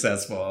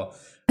unsuccessful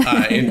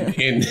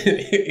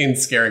in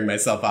scaring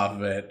myself off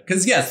of it.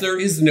 Because yes,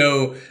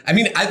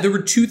 there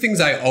were two things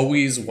I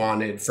always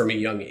wanted from a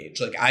young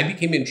age. Like, I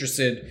became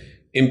interested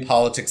in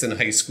politics in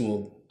high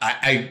school.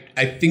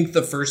 I think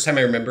the first time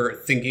I remember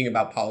thinking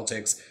about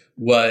politics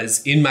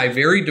was in my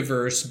very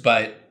diverse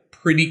but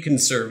pretty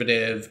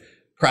conservative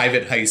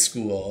private high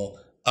school,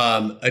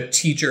 a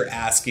teacher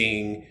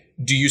asking,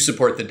 "Do you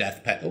support the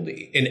death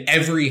penalty?" And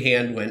every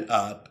hand went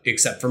up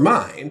except for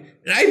mine.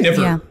 And I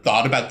never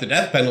thought about the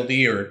death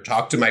penalty or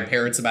talked to my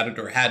parents about it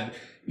or had,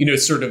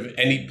 sort of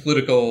any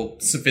political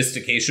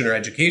sophistication or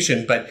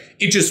education, but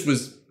it just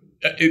was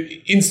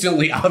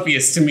instantly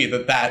obvious to me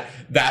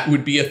that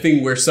would be a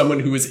thing where someone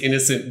who was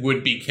innocent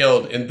would be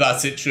killed, and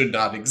thus it should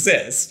not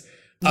exist.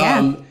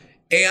 Yeah.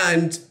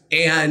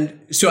 And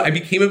so I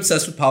became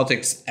obsessed with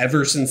politics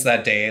ever since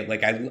that day.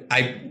 Like,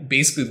 I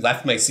basically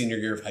left my senior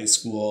year of high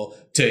school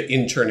to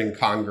intern in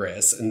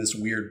Congress in this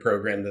weird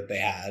program that they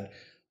had.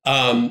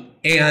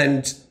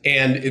 And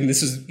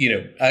this is,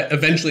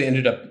 eventually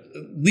ended up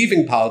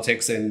leaving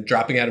politics and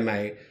dropping out of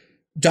my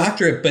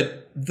doctorate.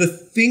 But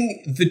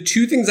the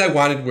two things I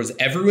wanted was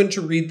everyone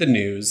to read the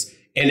news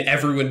and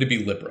everyone to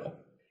be liberal.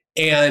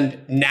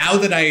 And now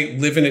that I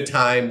live in a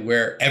time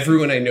where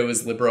everyone I know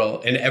is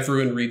liberal and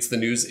everyone reads the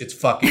news, it's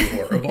fucking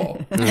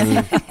horrible.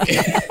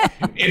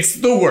 It's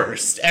the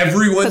worst.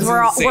 Everyone's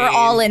insane. We're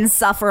all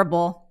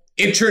insufferable.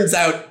 It turns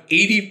out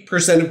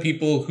 80% of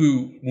people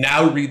who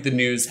now read the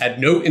news had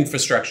no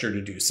infrastructure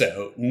to do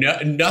so.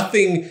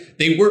 Nothing.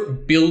 They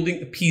weren't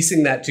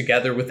piecing that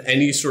together with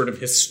any sort of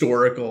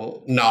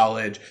historical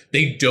knowledge.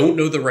 They don't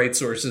know the right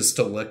sources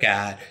to look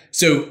at.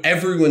 So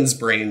everyone's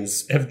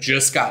brains have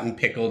just gotten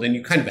pickled, and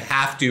you kind of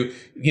have to,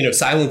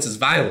 silence is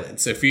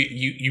violence. If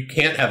you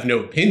can't have no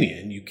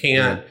opinion, you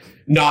can't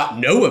not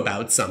know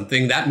about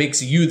something. That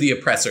makes you the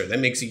oppressor. That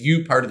makes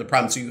you part of the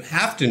problem. So you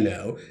have to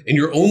know, and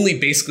you're only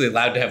basically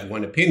allowed to have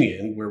one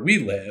opinion where we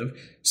live.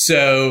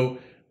 So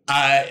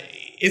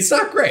it's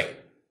not great.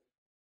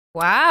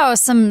 Wow,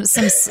 some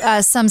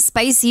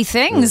spicy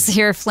things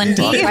here,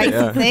 Flinty.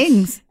 Spicy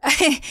things.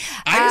 I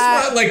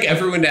just want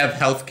everyone to have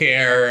health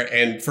care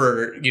and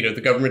for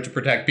the government to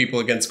protect people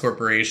against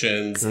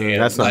corporations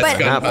and that's not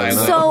gun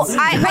violence. So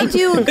I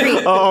do agree.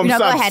 I'm go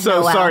ahead,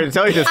 so Noel. Sorry to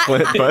tell you this,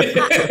 Flint, but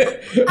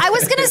I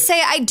was gonna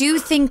say I do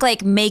think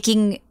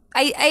making.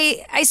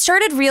 I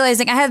started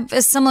realizing I had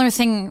a similar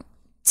thing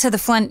to the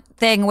Flint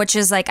thing, which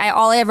is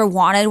all I ever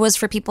wanted was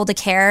for people to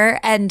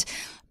care.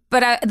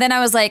 But then I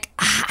was like,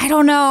 I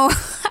don't know.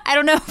 I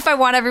don't know if I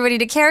want everybody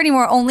to care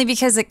anymore, only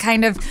because it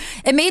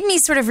made me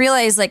sort of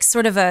realize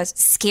sort of a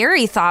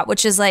scary thought,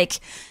 which is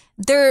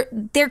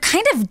there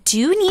kind of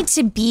do need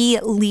to be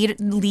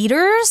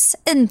leaders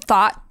in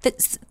thought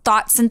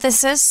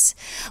synthesis.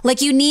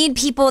 You need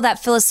people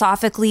that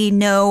philosophically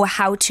know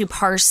how to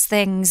parse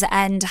things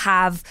and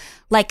have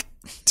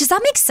does that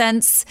make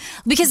sense?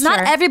 Because not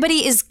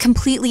everybody is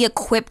completely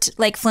equipped,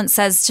 like Flint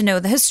says, to know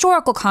the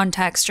historical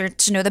context or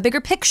to know the bigger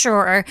picture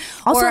or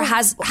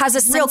has a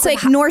sense real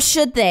quick, nor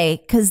should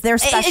they, because they're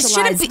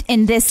specialized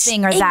in this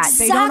thing or that.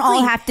 They don't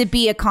all have to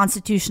be a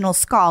constitutional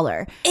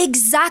scholar.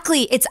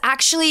 Exactly. It's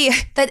actually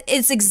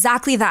it's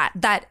exactly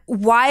that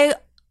why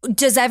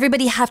does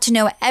everybody have to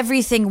know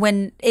everything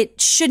when it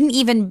shouldn't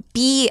even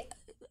be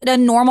a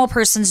normal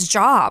person's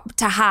job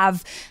to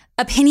have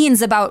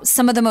opinions about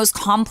some of the most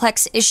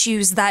complex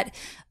issues that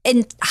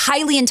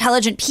highly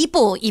intelligent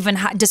people even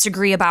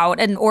disagree about,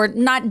 or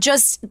not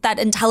just that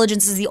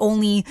intelligence is the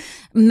only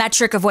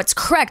metric of what's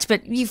correct,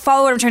 but you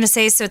follow what I'm trying to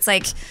say. So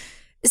it's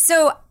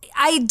so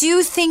I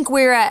do think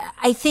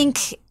I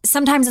think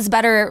sometimes it's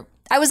better.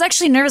 I was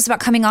actually nervous about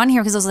coming on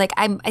here because I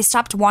was I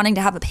stopped wanting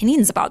to have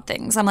opinions about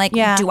things. I'm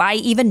do I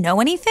even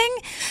know anything?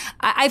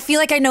 I feel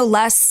like I know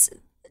less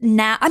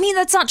now. I mean,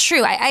 that's not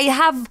true.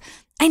 I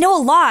know a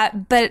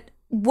lot, but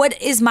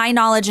what is my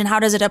knowledge and how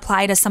does it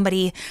apply to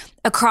somebody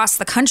across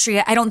the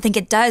country? I don't think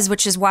it does,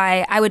 which is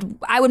why I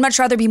would much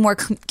rather be more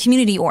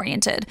community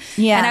oriented.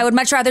 Yeah. And I would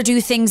much rather do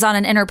things on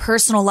an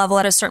interpersonal level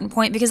at a certain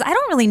point, because I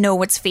don't really know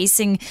what's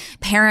facing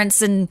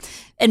parents in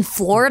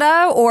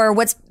Florida or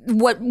what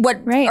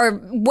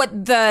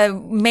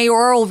the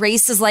mayoral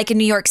race is like in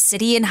New York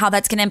City and how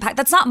that's going to impact.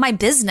 That's not my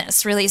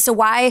business, really. So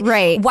why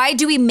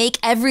do we make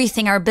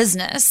everything our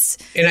business?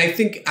 And I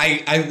think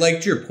I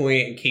liked your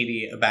point,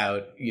 Katie,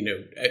 about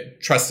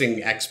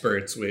trusting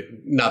experts with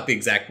not the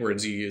exact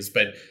words you use,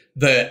 but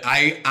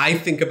I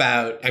think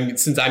about,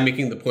 since I'm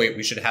making the point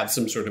we should have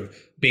some sort of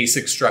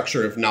basic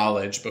structure of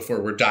knowledge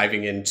before we're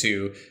diving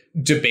into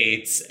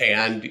debates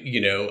and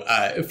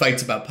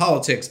fights about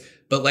politics.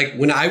 But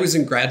when I was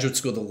in graduate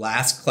school, the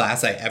last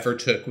class I ever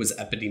took was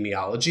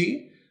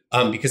epidemiology,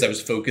 because I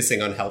was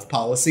focusing on health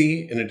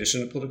policy in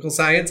addition to political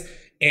science.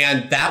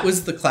 And that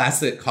was the class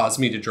that caused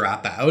me to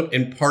drop out.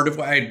 And part of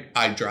why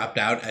I dropped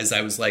out is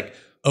I was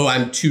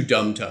I'm too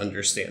dumb to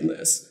understand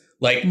this.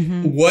 Like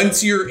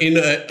once you're in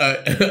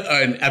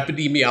an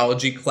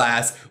epidemiology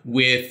class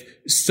with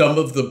some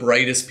of the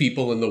brightest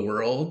people in the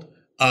world,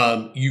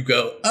 you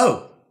go,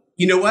 oh,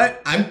 you know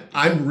what?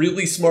 I'm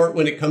really smart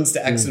when it comes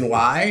to X and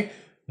Y.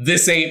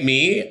 This ain't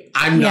me.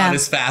 I'm not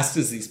as fast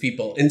as these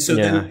people. And so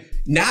then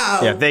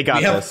now they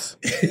got this.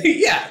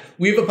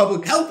 We have a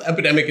public health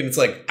epidemic, and it's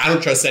like, I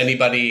don't trust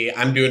anybody.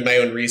 I'm doing my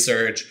own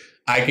research.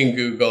 I can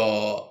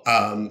Google,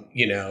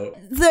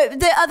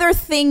 The other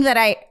thing that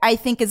I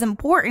think is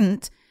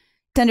important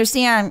to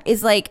understand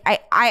is like,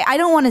 I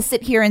don't want to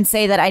sit here and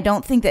say that I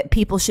don't think that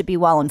people should be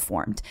well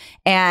informed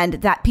and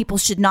that people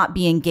should not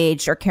be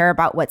engaged or care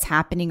about what's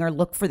happening or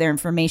look for their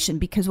information,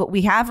 because what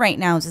we have right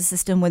now is a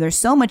system where there's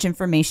so much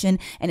information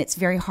and it's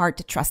very hard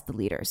to trust the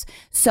leaders.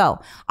 So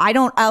I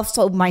don't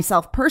also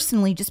myself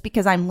personally, just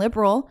because I'm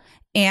liberal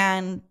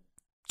and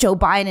Joe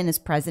Biden is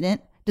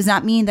president, does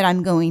not mean that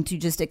I'm going to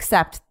just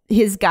accept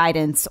his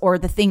guidance or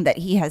the thing that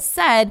he has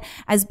said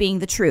as being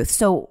the truth.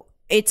 So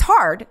it's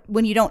hard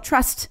when you don't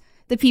trust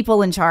the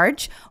people in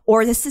charge,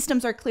 or the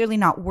systems are clearly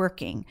not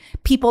working.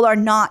 People are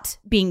not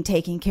being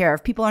taken care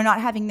of. People are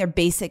not having their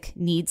basic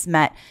needs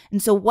met.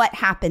 And so what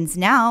happens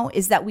now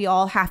is that we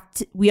all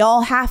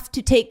have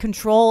to take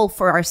control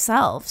for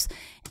ourselves.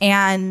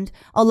 And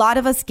a lot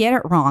of us get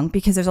it wrong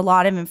because there's a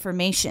lot of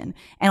information.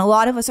 And a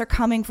lot of us are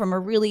coming from a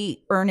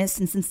really earnest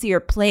and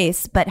sincere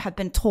place, but have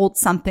been told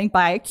something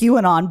by a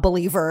QAnon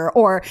believer,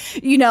 or,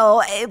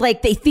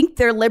 like they think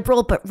they're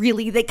liberal, but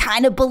really they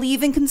kind of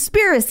believe in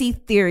conspiracy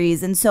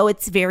theories. And so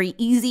it's very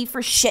easy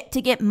for shit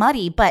to get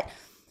muddy. But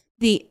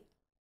the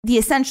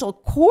essential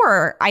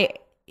core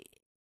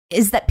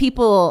is that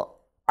people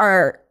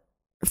are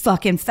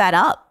fucking fed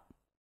up.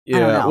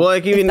 Yeah, well,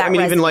 like even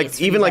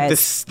the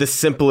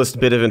simplest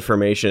bit of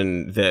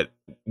information that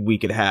we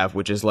could have,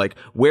 which is like,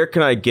 where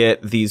can I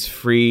get these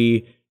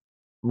free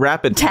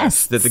rapid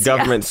tests that the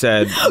government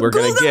said we're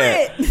going to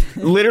get?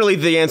 Literally,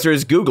 the answer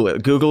is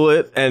Google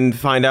it and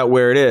find out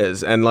where it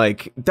is. And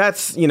like,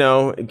 that's,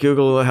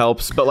 Google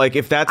helps. But like,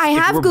 if we're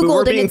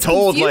being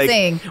told,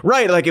 confusing.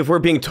 If we're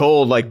being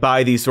told like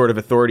by these sort of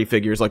authority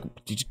figures, like,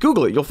 just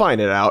Google it, you'll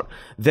find it out.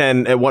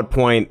 Then at what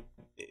point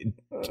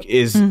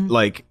is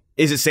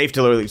is it safe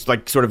to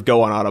like sort of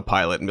go on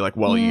autopilot and be like,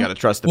 well, you got to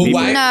trust the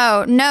people?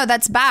 No,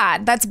 that's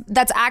bad. That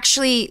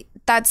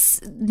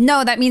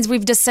means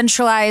we've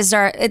decentralized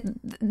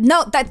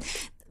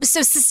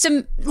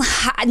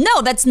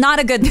that's not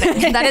a good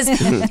thing. That is,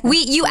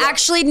 you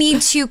actually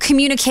need to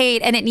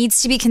communicate, and it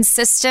needs to be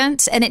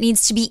consistent, and it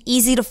needs to be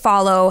easy to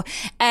follow,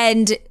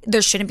 and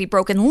there shouldn't be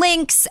broken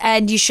links,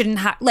 and you shouldn't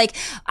have, like,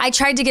 I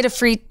tried to get a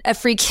free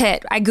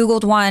kit. I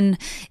Googled one.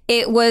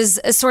 It was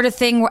a sort of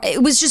thing where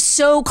it was just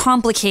so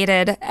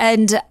complicated,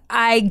 and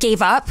I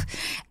gave up,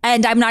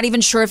 and I'm not even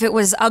sure if it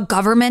was a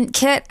government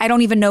kit. I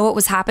don't even know what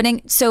was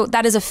happening. So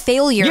that is a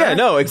failure. Yeah,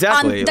 no,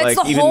 exactly.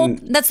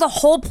 That's the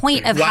whole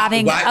point of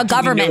having a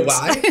government.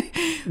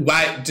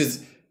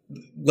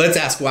 Let's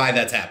ask why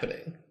that's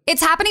happening.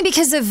 It's happening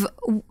because of,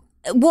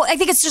 I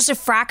think it's just a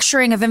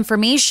fracturing of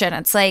information.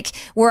 It's like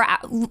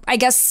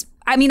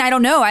I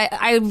don't know.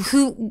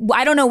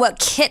 I don't know what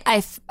kit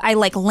I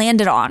like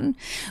landed on.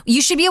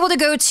 You should be able to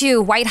go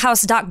to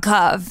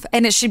whitehouse.gov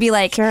and it should be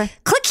like,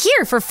 click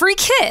here for free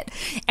kit.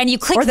 And you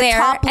click there.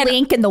 Or the top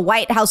link in the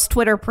White House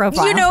Twitter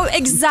profile.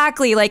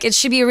 Exactly. Like, it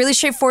should be a really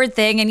straightforward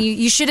thing, and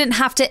you shouldn't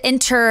have to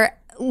enter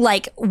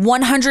like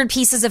 100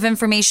 pieces of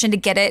information to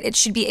get it. It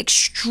should be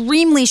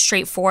extremely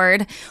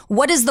straightforward.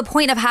 What is the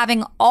point of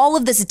having all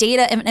of this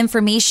data and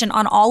information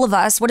on all of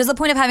us? What is the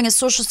point of having a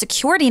social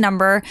security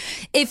number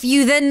if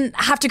you then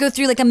have to go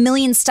through like a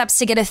million steps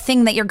to get a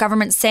thing that your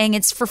government's saying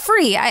it's for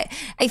free? I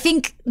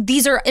think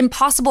these are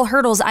impossible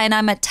hurdles, and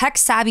I'm a tech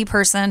savvy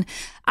person.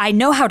 I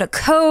know how to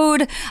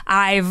code.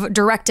 I've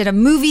directed a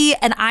movie,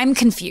 and I'm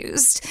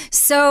confused.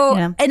 So,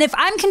 and if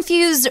I'm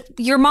confused,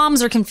 your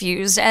moms are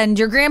confused, and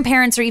your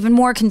grandparents are even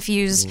more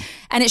confused.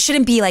 And it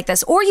shouldn't be like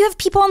this. Or you have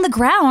people on the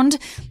ground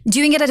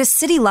doing it at a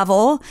city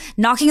level,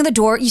 knocking on the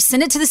door. You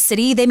send it to the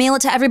city. They mail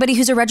it to everybody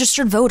who's a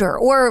registered voter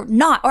or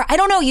not. Or I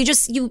don't know.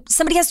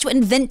 Somebody has to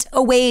invent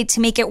a way to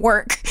make it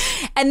work,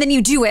 and then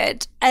you do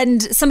it.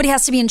 And somebody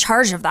has to be in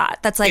charge of that.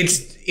 That's like,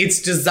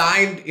 it's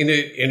designed in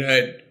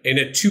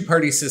a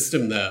two-party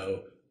system,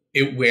 though,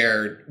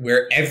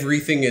 where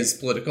everything is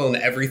political and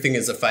everything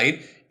is a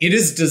fight. It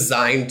is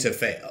designed to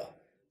fail.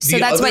 So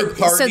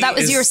that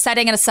was you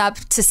setting us up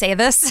to say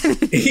this?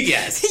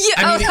 Yes.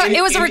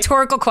 It was a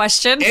rhetorical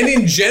question. And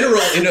in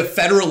general, in a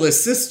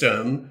federalist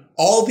system,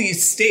 all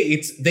these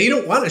states, they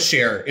don't want to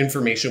share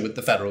information with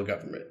the federal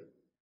government.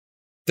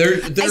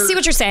 I see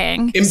what you're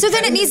saying. So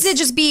then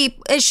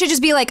it should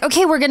just be like,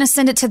 okay, we're going to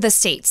send it to the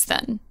states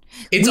then.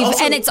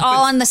 It's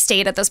all on the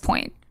state at this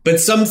point. But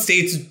some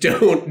states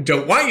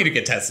don't want you to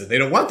get tested. They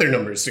don't want their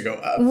numbers to go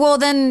up. Well,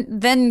 then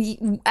we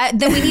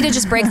need to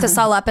just break this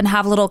all up and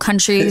have little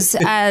countries.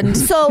 And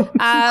so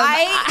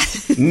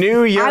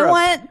New Europe. I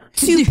want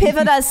to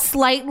pivot us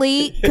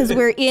slightly because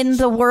we're in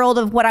the world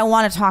of what I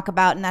want to talk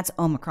about, and that's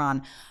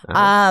Omicron.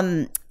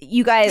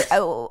 You guys,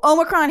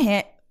 Omicron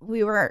hit.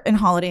 we were in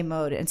holiday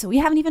mode, and so we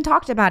haven't even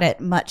talked about it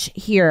much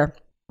here.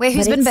 Wait,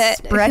 who's been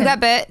bit? Who got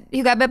bit?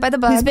 Who got bit by the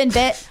bug? Who's been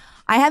bit?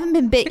 I haven't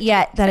been bit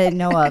yet that I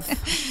know of.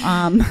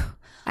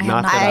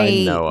 Not that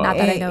I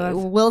know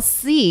of. We'll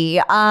see.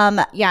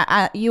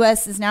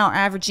 U.S. is now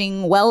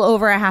averaging well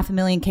over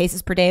 500,000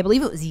 cases per day. I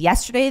believe it was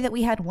yesterday that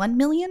we had 1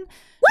 million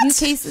new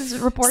cases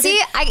reported.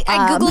 See, I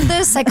Googled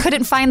this. I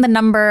couldn't find the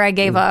number. I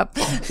gave up.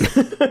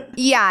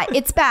 Yeah,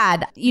 it's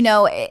bad. You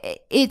know,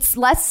 it's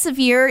less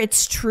severe.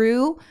 It's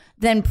true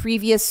than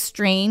previous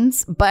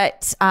strains,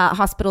 but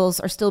hospitals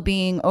are still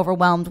being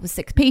overwhelmed with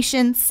sick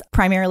patients,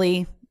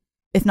 primarily,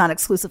 if not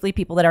exclusively,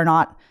 people that are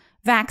not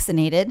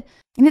vaccinated.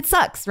 And it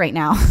sucks right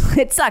now.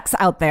 It sucks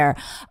out there.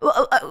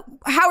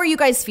 How are you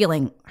guys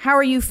feeling? How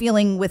are you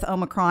feeling with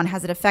Omicron?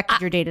 Has it affected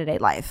your day-to-day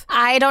life?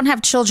 I don't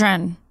have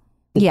children.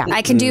 Yeah.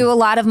 I can do a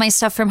lot of my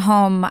stuff from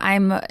home.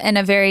 I'm in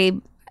a very...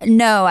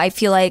 No, I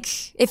feel like,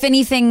 if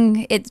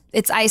anything,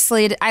 it's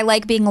isolated. I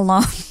like being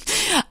alone.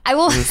 I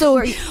will.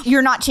 So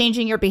you're not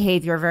changing your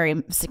behavior very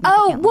significantly?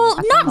 Oh, well,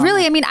 not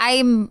really. I mean,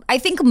 I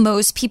think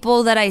most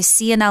people that I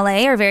see in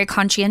LA are very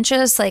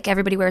conscientious. Like,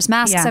 everybody wears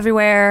masks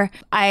everywhere.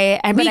 We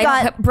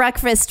got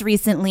breakfast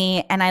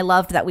recently, and I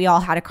loved that we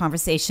all had a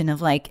conversation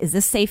of like, is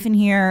this safe in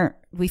here?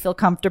 We feel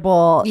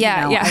comfortable.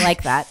 Yeah, yeah. I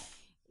like that.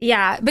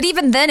 Yeah, but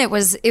even then it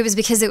was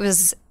because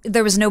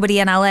there was nobody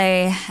in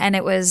LA, and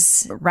it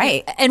was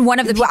right. And one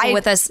of the people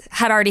with us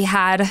had already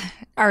had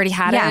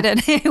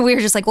it, and we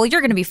were just like, well, you're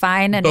going to be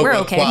fine, and we're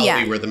okay. What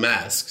quality were the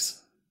masks?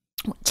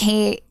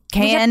 KN95.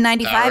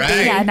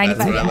 Right. Yeah, 95.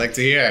 That's what I like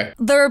to hear.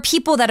 There are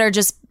people that are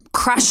just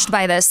crushed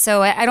by this,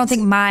 so I don't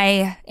think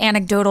my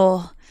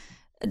anecdotal,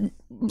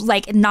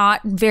 like,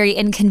 not very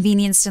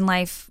inconvenienced in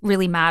life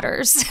really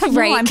matters,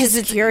 right? Because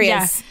it's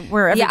curious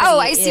where everybody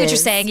I see what you're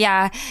saying.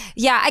 Yeah.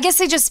 I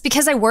guess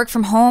because I work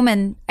from home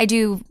and I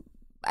do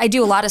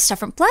a lot of stuff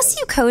from. Bless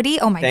you, Cody.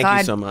 Oh my God. Thank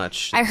you so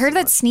much. I heard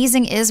that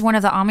sneezing is one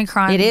of the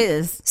Omicron. It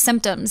is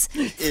symptoms.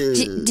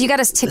 Do you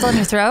got a tickle in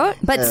your throat?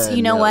 But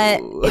you know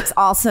what? It's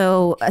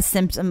also a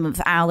symptom of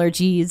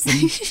allergies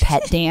and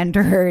pet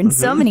dander and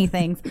so many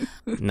things.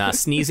 Nah,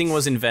 sneezing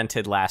was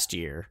invented last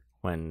year.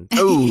 When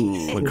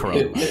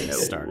coronavirus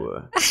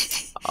started.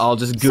 I'll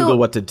just Google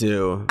what to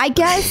do. I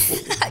guess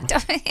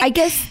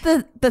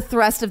the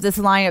thrust of this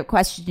line of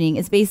questioning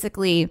is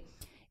basically,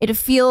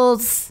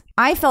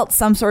 I felt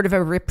some sort of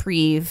a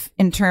reprieve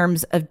in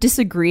terms of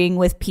disagreeing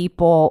with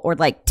people or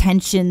like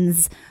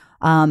tensions,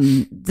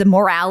 the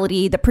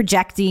morality, the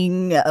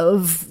projecting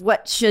of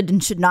what should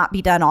and should not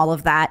be done, all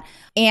of that.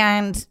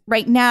 And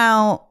right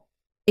now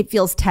it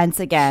feels tense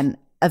again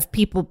of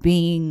people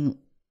being...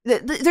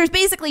 There's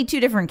basically two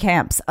different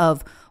camps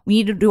of we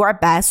need to do our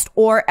best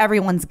or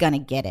everyone's going to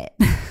get it.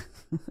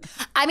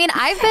 I mean,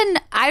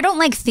 I don't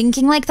like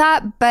thinking like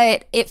that,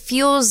 but it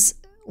feels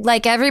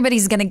like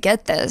everybody's going to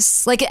get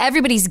this. Like,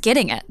 everybody's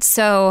getting it.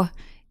 So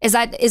is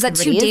that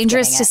too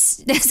dangerous?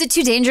 Is it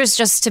too dangerous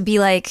just to be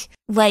like,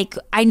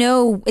 I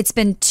know it's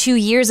been 2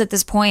 years at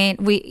this point,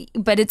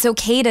 but it's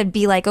okay to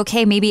be like,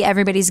 okay, maybe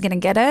everybody's going to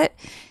get it.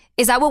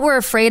 Is that what we're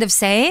afraid of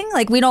saying?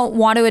 Like, we don't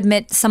want to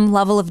admit some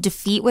level of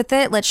defeat with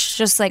it. Let's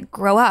just like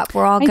grow up.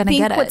 We're all going to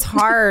get it. What's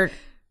hard,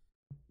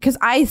 because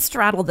I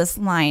straddle this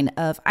line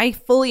of I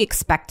fully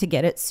expect to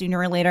get it sooner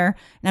or later,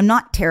 and I'm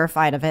not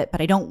terrified of it,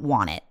 but I don't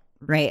want it.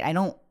 Right? I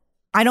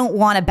don't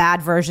want a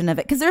bad version of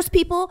it, because there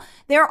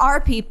are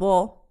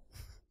people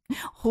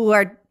who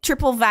are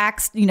triple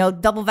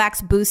vaxxed, double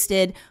vax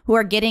boosted, who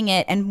are getting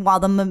it, and while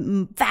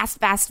the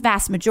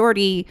vast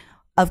majority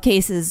of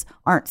cases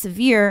aren't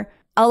severe,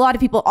 a lot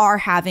of people are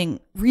having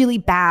really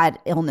bad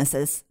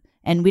illnesses,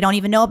 and we don't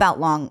even know about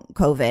long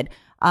COVID.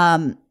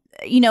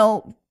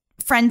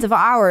 Friends of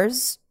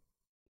ours,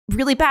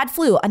 really bad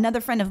flu.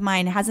 Another friend of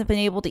mine hasn't been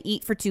able to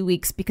eat for 2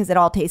 weeks because it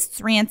all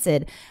tastes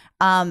rancid.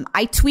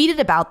 I tweeted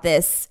about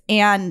this,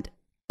 and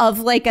of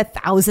like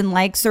 1,000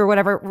 likes or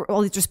whatever,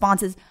 all these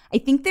responses, I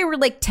think there were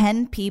like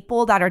 10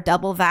 people that are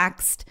double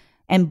vaxxed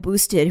and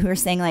boosted who are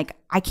saying like,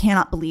 I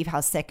cannot believe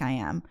how sick I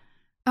am.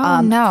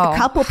 No. A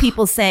couple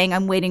people saying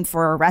I'm waiting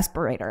for a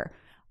respirator.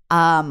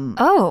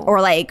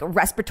 Or like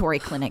respiratory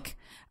clinic.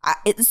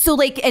 So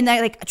like, and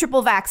I like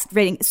triple vax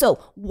rating. So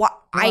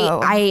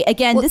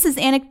this is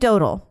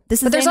anecdotal.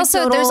 But there's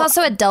also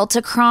a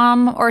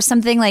Deltacron or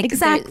something like.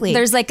 Exactly.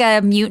 There's like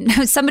a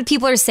mutant. Some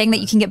people are saying that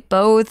you can get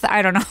both.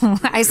 I don't know.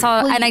 I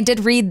saw, and I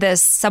did read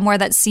this somewhere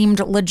that seemed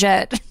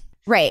legit.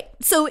 Right.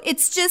 So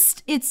it's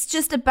just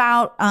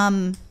about,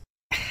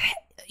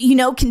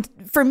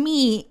 for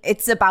me,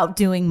 it's about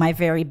doing my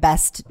very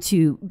best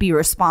to be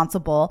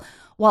responsible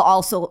while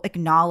also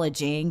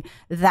acknowledging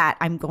that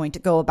I'm going to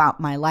go about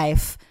my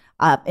life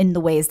in the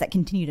ways that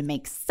continue to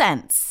make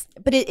sense.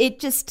 But it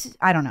just,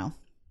 I don't know.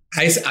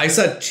 I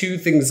saw two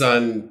things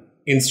on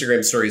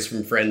Instagram stories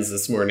from friends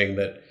this morning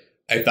that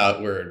I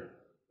thought were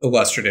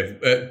illustrative.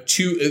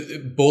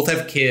 Both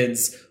have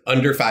kids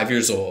under 5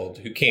 years old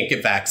who can't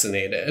get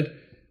vaccinated.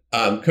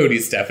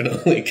 Cody's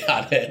definitely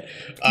got it.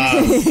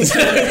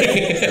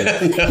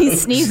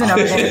 He's sneezing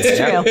over there. It's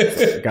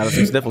true. Got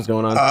some sniffles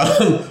going on.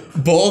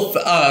 Both,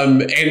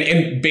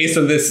 and based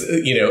on this,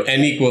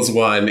 n equals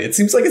 1, it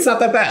seems like it's not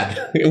that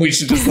bad. We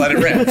should just let it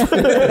rip.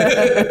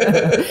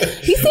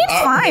 He seems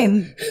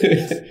fine.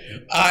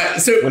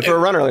 So went for a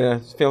run earlier.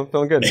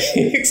 Feeling good.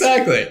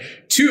 Exactly.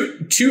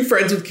 Two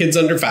friends with kids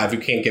under 5 who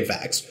can't get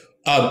vaxxed.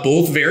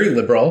 Both very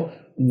liberal.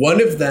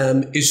 One of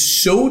them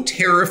is so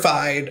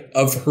terrified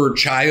of her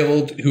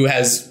child who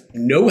has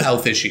no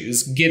health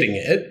issues getting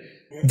it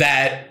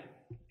that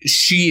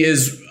she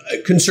is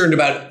concerned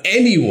about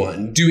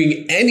anyone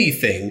doing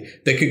anything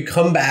that could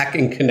come back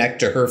and connect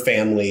to her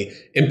family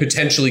and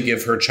potentially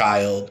give her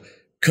child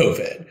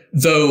COVID.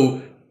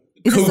 Though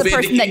is this the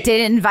person that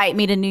did invite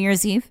me to New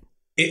Year's Eve?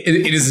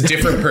 It is a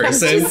different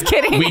person. Just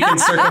kidding. We can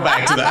circle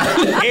back to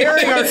that.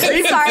 Airing our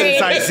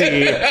grievances, I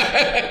see.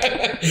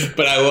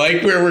 But I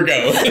like where we're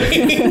going.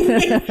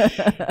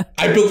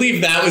 I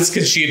believe that was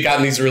because she had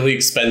gotten these really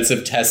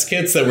expensive test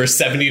kits that were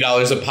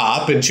 $70 a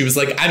pop, and she was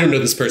like, "I don't know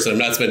this person. I'm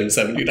not spending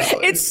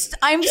 $70."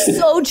 I'm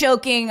so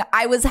joking.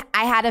 I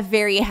had a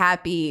very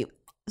happy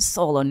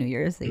solo New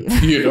Year's Eve.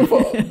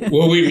 Beautiful.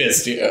 Well, we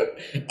missed you.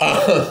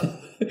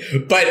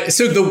 But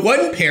so the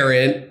one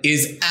parent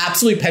is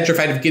absolutely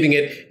petrified of getting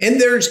it.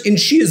 And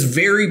she is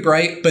very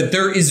bright, but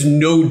there is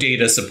no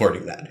data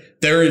supporting that.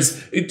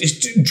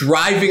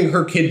 Driving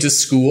her kid to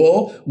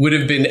school would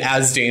have been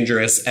as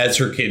dangerous as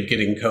her kid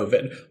getting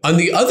COVID. On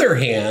the other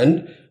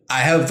hand, I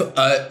have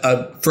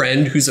a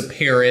friend who's a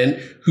parent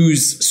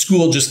whose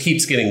school just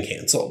keeps getting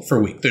canceled for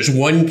a week. There's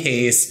one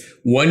case,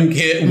 one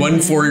kid, one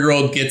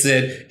 4-year-old gets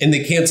it, and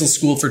they cancel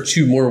school for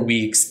 2 more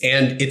weeks,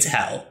 and it's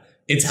hell.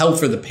 It's hell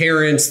for the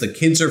parents. The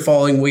kids are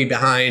falling way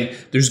behind.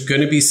 There's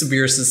going to be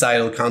severe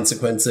societal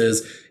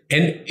consequences.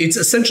 And it's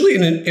essentially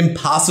an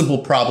impossible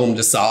problem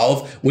to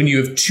solve when you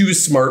have 2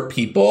 smart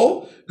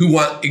people who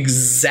want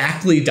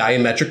exactly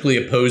diametrically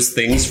opposed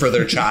things for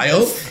their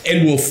child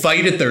and will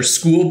fight at their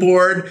school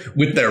board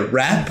with their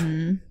rep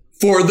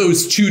for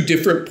those 2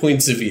 different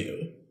points of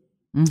view.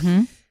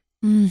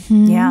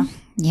 Yeah.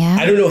 Yeah.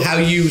 I don't know how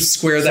you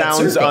square that.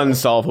 Sounds circle.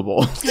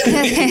 unsolvable.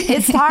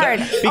 It's hard.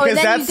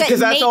 Because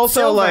that's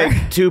also Silver.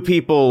 Like 2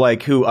 people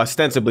like who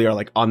ostensibly are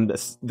like on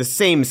the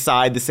same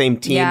side, the same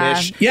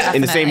teamish,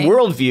 in the same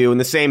worldview, in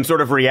the same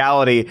sort of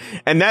reality.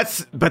 And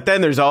but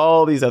then there's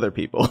all these other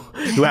people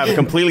who have a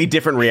completely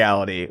different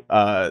reality.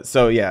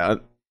 So yeah,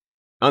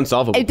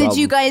 unsolvable. Did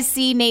you guys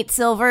see Nate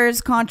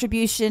Silver's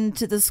contribution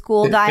to the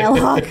school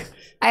dialogue?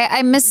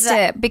 I missed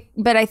it,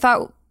 but I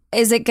thought,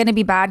 is it going to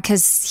be bad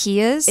because he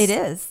is? It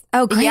is.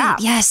 Oh, great. Yeah.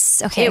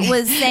 Yes. Okay. It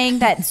was saying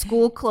that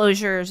school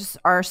closures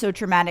are so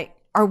traumatic,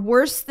 are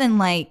worse than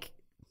like.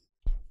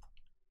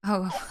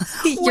 Oh,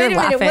 you're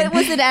laughing. What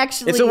was it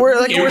actually? It's a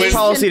worse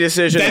policy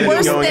decision.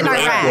 Worse than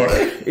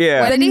Iraq.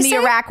 Yeah. Than the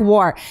Iraq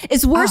War.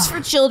 It's worse for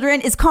children.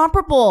 It's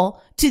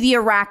comparable to the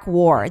Iraq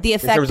War. The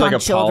effect on like a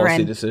children.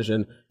 Policy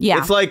decision. Yeah.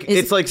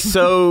 It's like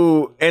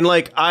so, and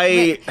like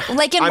in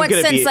what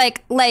sense?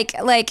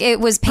 Like it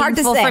was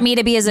painful for me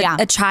to be as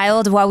a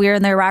child while we were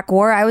in the Iraq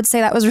War. I would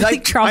say that was really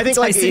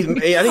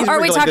traumatizing.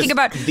 Are we talking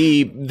about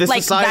the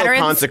societal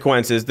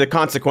consequences,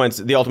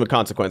 the ultimate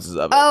consequences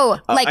of it? Oh,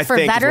 like for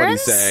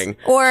veterans,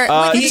 or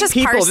it's just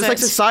people, just like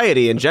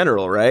society in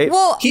general, right?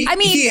 Well, he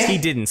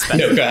didn't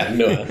specify. No, go ahead,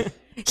 Noah.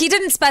 He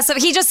didn't specify.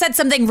 He just said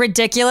something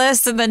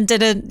ridiculous and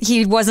then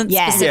he wasn't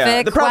specific.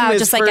 Yeah, the problem is,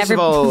 just first of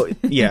all,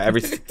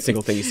 every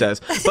single thing he says.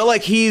 But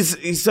like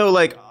he's so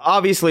like,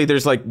 obviously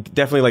there's like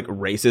definitely like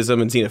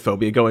racism and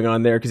xenophobia going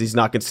on there because he's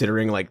not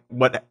considering like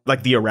what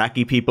like the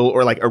Iraqi people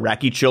or like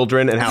Iraqi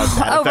children and how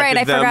that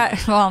affected them. I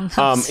forgot.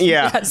 Well,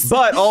 yes.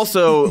 But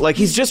also like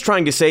he's just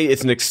trying to say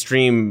it's an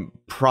extreme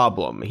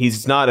problem.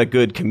 He's not a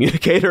good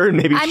communicator, and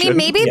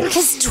maybe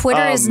because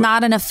Twitter is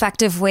not an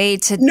effective way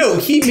to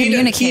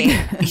communicate.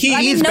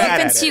 He's no bad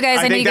offense at to you guys.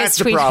 I know you guys that's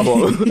tweet. The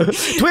problem.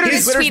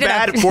 Twitter's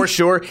bad for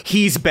sure.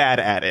 He's bad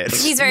at it.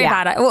 He's very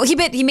bad at it. Well,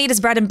 he made his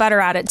bread and butter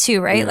at it too,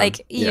 right?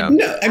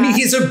 No, I mean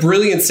he's a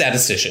brilliant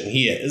statistician.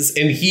 He is,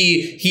 and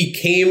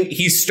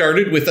he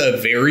started with a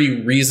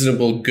very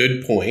reasonable,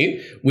 good point,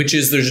 which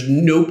is there's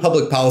no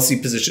public policy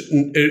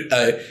position.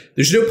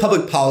 There's no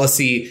public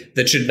policy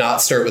that should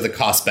not start with a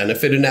cost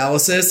benefit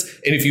analysis.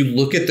 And if you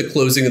look at the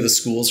closing of the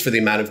schools for the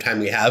amount of time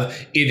we have,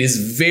 it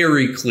is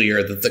very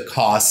clear that the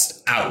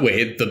cost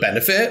outweighed the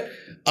benefit.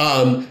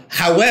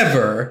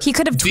 However, he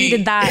could have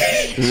tweeted that.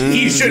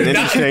 He should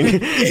not.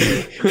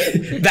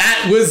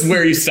 That was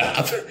where you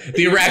stop.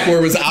 The Iraq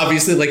War was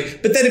obviously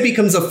but then it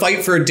becomes a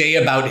fight for a day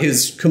about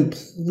his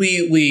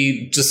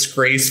completely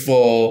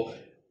disgraceful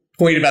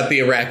point about the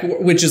Iraq War,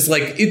 which is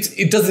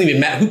it doesn't even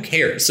matter. Who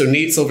cares? So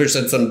Nate Silver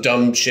said some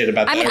dumb shit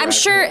about. I'm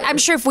sure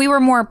if we were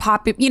more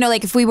popular,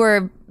 if we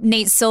were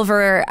Nate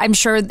Silver, I'm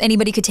sure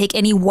anybody could take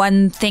any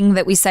one thing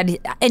that we said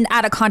and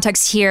add a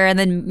context here and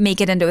then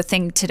make it into a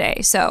thing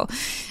today. So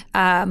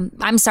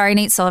I'm sorry,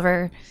 Nate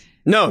Silver.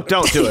 No,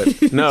 don't do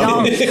it. No.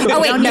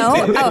 Oh wait, no.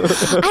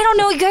 Oh, I don't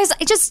know, you guys.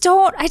 I just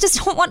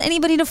don't want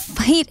anybody to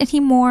fight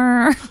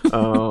anymore.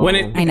 When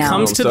it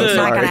comes to it's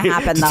not going to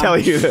happen, though. To tell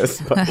you this,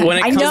 but when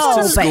it comes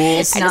to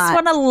schools, I just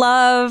want to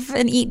love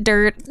and eat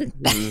dirt.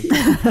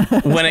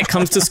 When it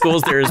comes to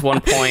schools, there is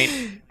one point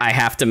I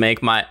have to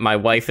make. My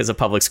wife is a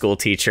public school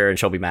teacher, and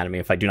she'll be mad at me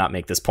if I do not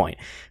make this point.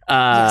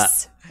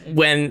 Yes.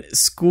 When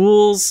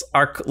schools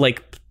are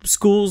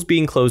schools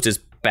being closed is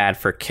bad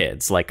for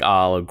kids, like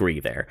I'll agree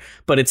there,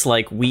 but it's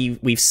like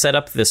we've set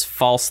up this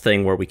false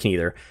thing where we can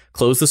either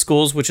close the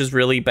schools, which is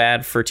really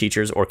bad for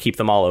teachers, or keep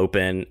them all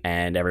open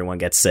and everyone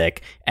gets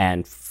sick,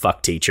 and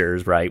fuck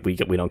teachers, right? We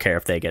don't care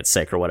if they get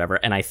sick or whatever.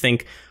 And I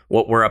think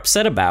what we're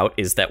upset about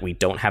is that we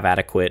don't have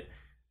adequate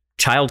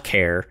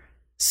childcare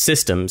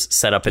systems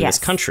set up in this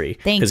country,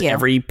 because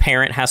every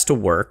parent has to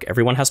work,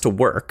 everyone has to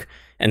work,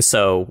 and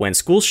so when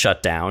schools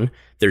shut down,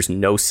 there's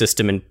no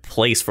system in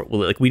place for,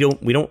 like, we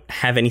don't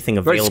have anything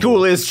available. Right,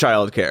 school is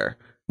childcare.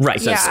 Right,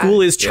 so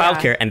school is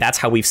childcare, and that's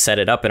how we've set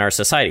it up in our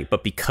society.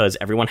 But because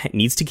everyone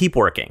needs to keep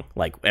working,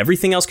 like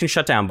everything else can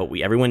shut down, but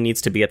everyone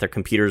needs to be at their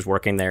computers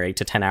working there 8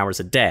 to 10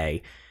 hours a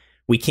day.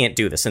 We can't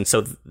do this. And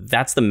so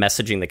that's the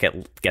messaging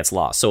that gets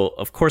lost. So,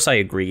 of course, I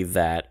agree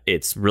that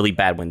it's really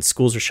bad when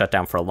schools are shut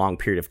down for a long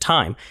period of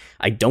time.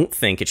 I don't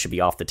think it should be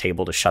off the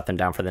table to shut them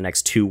down for the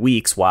next 2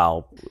 weeks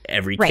while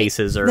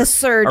cases are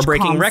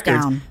breaking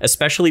records,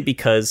 especially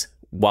because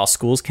while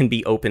schools can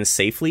be open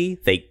safely,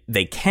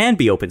 they can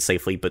be open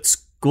safely, but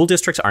school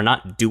districts are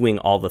not doing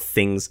all the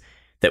things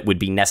that would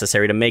be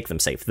necessary to make them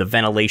safe. The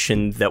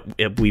ventilation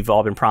that we've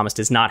all been promised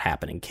is not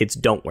happening. Kids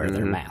don't wear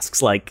their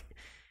masks. Like,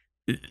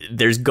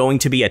 there's going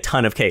to be a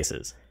ton of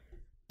cases.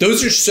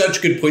 Those are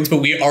such good points, but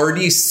we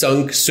already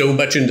sunk so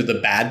much into the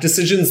bad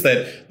decisions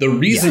that the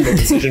reasonable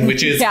decision,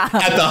 which is at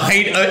the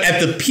height, at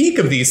the peak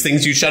of these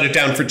things, you shut it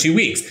down for 2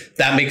 weeks.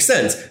 That makes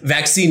sense.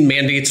 Vaccine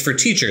mandates for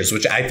teachers,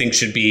 which I think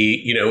should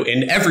be,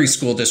 in every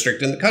school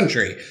district in the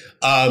country.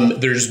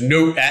 There's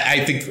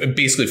I think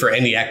basically for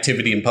any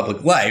activity in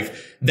public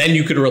life, then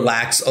you could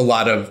relax a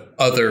lot of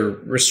other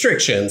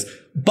restrictions.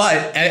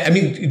 But I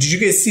mean, did you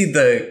guys see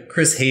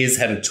Chris Hayes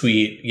had a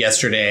tweet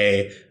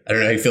yesterday? I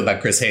don't know how you feel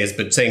about Chris Hayes,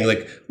 but saying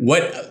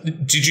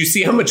did you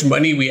see how much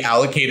money we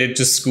allocated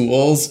to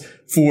schools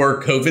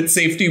for COVID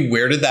safety?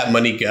 Where did that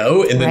money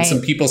go? And then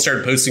some people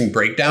started posting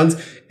breakdowns,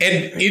 and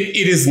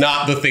it is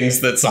not the things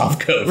that solve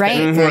COVID.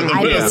 Right. For the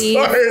most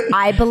part.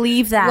 I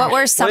believe that. What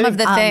were some of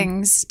the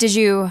things? Did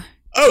you...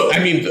 Oh, I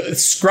mean,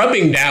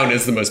 scrubbing down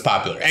is the most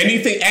popular.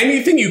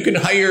 Anything you can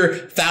hire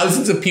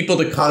thousands of people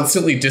to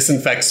constantly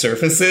disinfect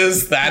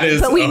surfaces, that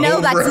is. But we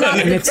know that's not.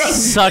 It's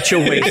such a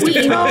waste of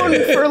time.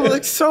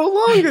 For so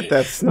long that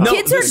that's not.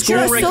 Kids are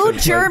so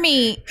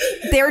germy.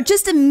 They're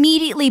just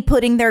immediately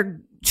putting their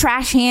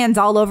trash hands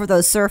all over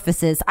those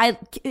surfaces.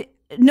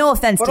 No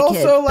offense to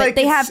kids, but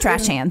they have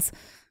trash hands.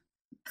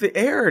 The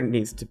air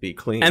needs to be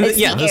clean. And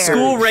the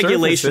school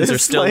regulations are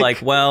still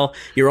well,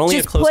 you're only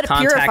a close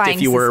contact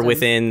if you were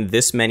within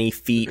this many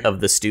feet of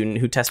the student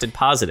who tested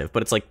positive.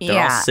 But it's like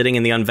they're all sitting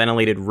in the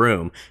unventilated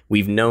room.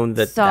 We've known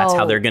that's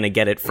how they're going to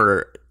get it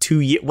for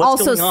 2 years.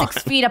 What's going on?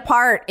 6 feet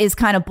apart is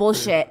kind of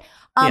bullshit.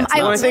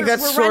 I think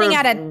that's we're running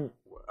out of...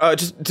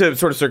 just to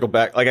sort of circle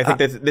back, I think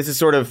that this is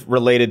sort of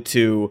related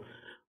to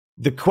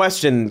the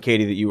question,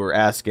 Katie, that you were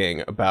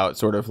asking about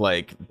sort of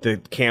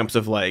the camps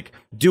of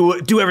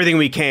do everything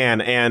we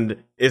can,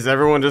 and is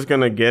everyone just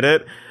going to get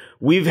it?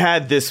 We've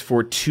had this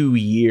for 2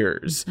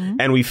 years,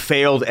 and we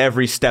failed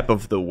every step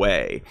of the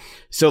way.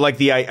 So I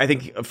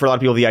think for a lot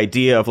of people, the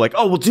idea of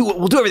we'll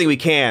do everything we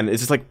can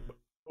is just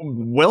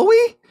will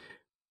we?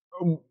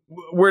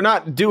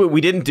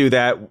 We didn't do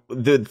that.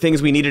 The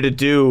things we needed to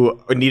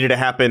do needed to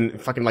happen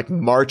fucking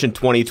March in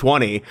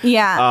 2020.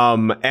 Yeah.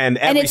 And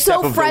it's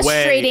so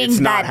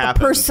frustrating that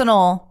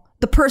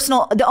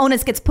the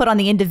onus gets put on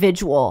the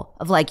individual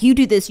of you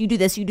do this, you do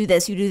this, you do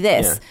this, you do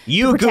this.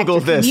 Yeah. You Google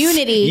this.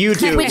 Community. You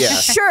do. Which,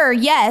 sure,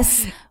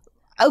 yes.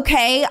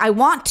 Okay, I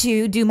want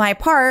to do my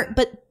part,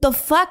 but the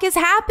fuck is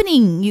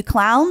happening, you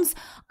clowns?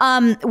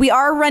 We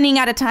are running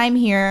out of time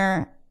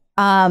here.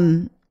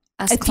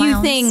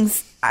 Few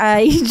things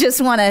I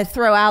just want to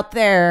throw out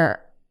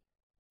there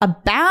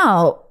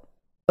about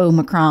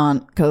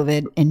Omicron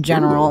COVID in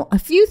general. A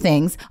few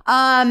things.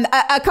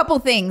 A couple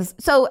things.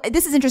 So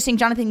this is interesting,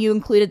 Jonathan, you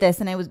included this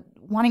and I was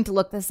wanting to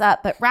look this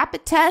up, but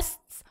rapid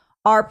tests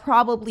are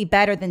probably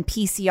better than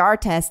PCR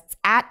tests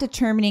at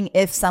determining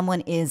if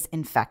someone is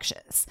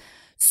infectious.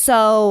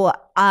 So,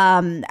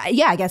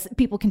 I guess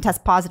people can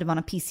test positive on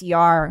a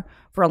PCR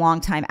for a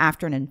long time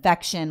after an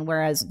infection,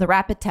 whereas the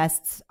rapid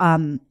tests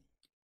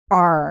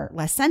are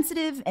less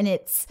sensitive, and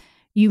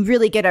you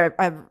really get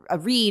a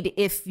read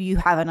if you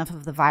have enough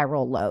of the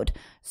viral load.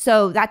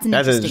 So that's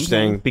interesting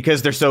thing.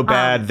 Because they're so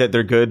bad that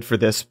they're good for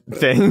this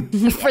thing.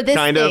 For this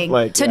kind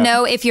thing. To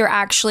know if you're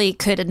actually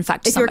could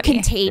infect somebody. If you're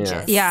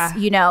contagious.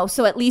 Yeah.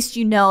 So at least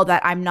you know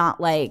that I'm not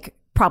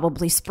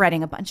probably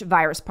spreading a bunch of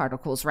virus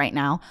particles right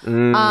now.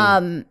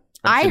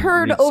 I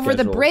heard over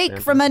the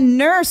break from a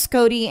nurse,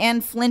 Cody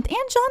and Flint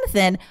and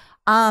Jonathan,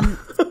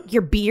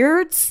 your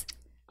beards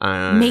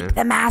make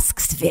the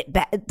masks fit.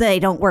 They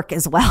don't work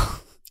as well.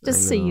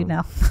 Just so you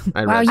know.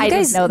 Wow, you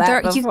guys know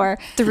that before.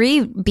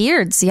 3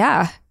 beards,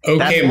 yeah.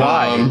 Okay,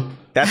 Mom.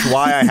 That's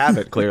why I have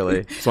it,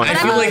 clearly. But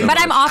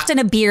I'm often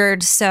a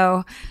beard,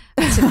 so...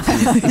 God.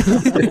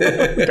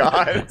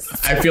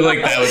 I feel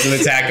like that was an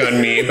attack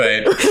on me,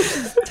 but...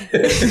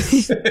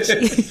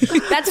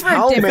 That's for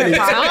a different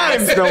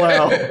times,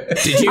 Noelle?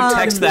 Did you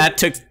text that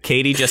to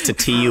Katie just to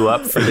tee you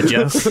up for the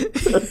joke?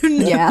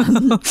 Yeah.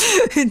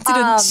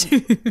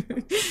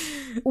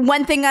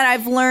 One thing that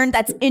I've learned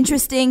that's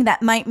interesting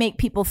that might make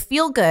people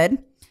feel good,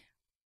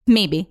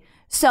 maybe.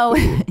 So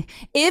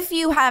if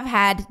you have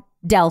had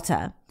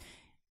Delta,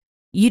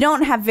 you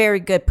don't have very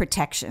good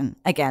protection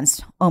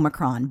against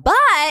Omicron.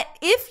 But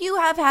if you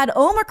have had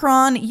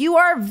Omicron, you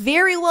are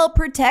very well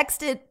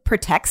protected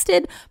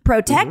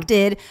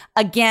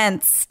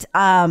against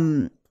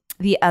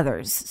the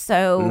others.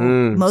 So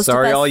most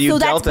sorry, of us, all you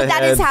Delta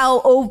that is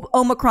how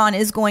Omicron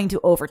is going to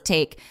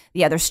overtake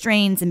the other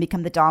strains and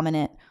become the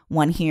dominant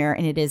one here.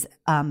 And it is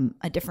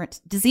a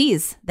different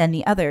disease than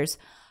the others.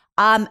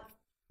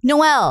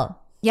 Noelle.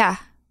 Yeah.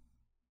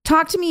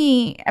 Talk to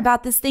me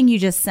about this thing you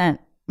just sent.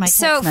 My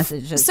text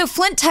messages. So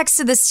Flint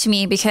texted this to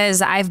me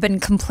because I've been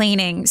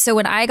complaining. So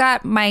when I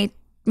got my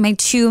 2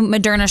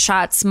 Moderna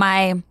shots,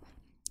 my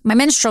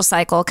menstrual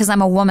cycle, because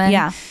I'm a woman,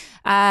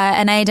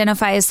 and I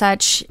identify as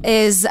such,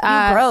 is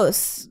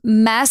gross,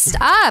 messed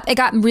up. It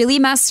got really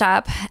messed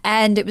up,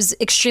 and it was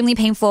extremely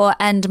painful.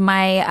 And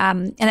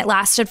and it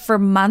lasted for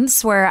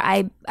months, where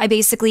I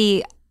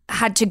basically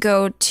had to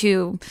go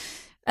to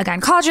a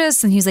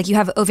gynecologist, and he was like, "You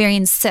have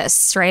ovarian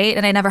cysts, right?"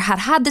 And I never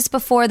had this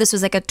before. This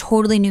was like a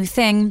totally new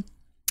thing.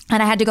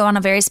 And I had to go on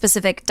a very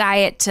specific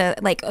diet to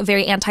like a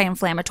very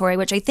anti-inflammatory,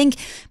 which I think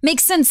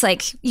makes sense.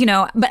 Like,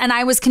 and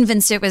I was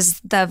convinced it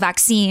was the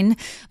vaccine,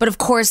 but of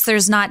course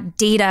there's not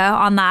data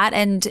on that.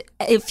 And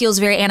it feels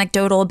very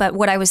anecdotal. But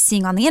what I was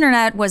seeing on the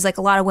internet was like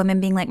a lot of women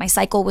being like, my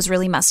cycle was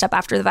really messed up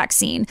after the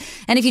vaccine.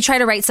 And if you try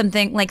to write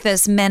something like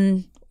this,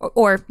 men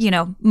or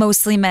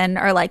mostly men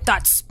are like,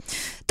 that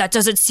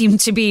doesn't seem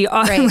to be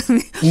right.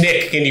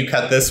 Nick, can you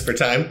cut this for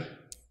time?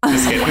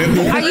 Just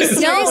kidding. Are you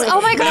serious? Oh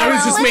my God. I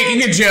was just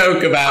making a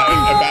joke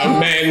about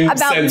men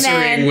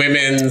censoring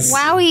women's.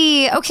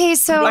 Wowie. Okay,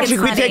 so actually,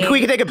 we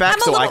can take it back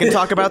so I can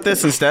talk about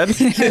this instead.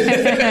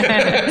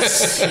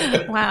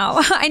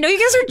 Wow. I know you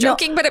guys are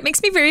joking, but it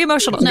makes me very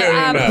emotional. No,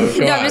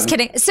 I'm just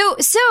kidding. So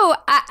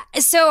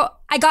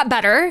I got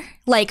better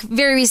like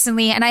very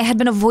recently, and I had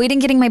been avoiding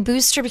getting my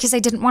booster because I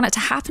didn't want it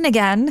to happen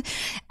again.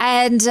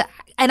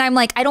 And I'm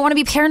like, I don't want to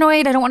be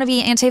paranoid. I don't want to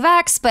be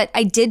anti-vax, but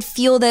I did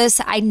feel this.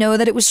 I know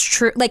that it was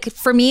true. Like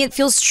for me, it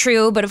feels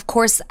true. But of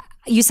course,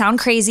 you sound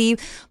crazy.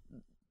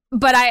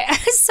 But I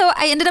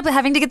ended up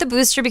having to get the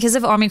booster because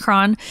of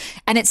Omicron,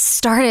 and it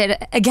started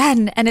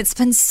again, and it's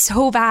been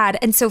so bad.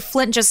 And so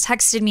Flint just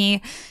texted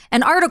me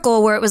an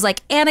article where it was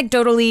like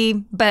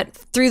anecdotally, but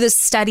through this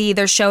study,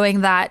 they're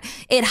showing that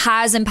it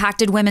has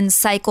impacted women's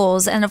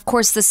cycles. And of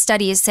course, the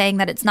study is saying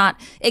that it's not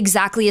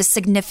exactly as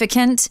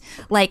significant,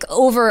 like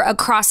over a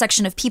cross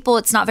section of people,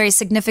 it's not very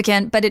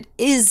significant, but it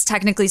is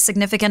technically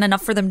significant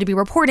enough for them to be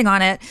reporting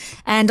on it.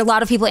 And a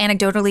lot of people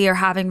anecdotally are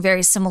having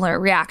very similar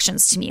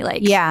reactions to me.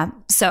 Like, yeah.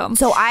 So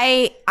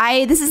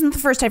I this isn't the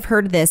first I've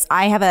heard of this.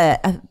 I have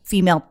a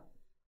female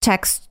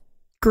text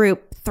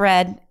group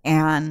thread,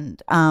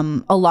 and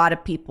a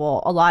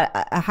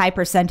high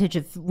percentage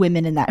of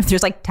women in that,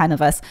 there's like 10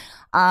 of us,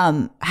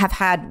 have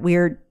had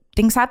weird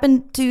things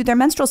happen to their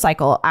menstrual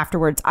cycle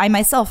afterwards. I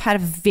myself had a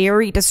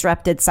very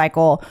disrupted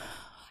cycle.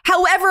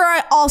 However,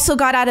 I also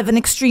got out of an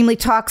extremely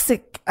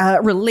toxic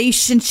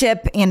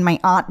relationship, and my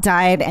aunt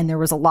died, and there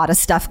was a lot of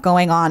stuff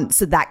going on.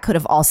 So that could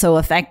have also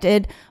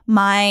affected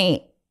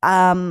my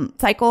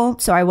cycle.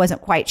 So I wasn't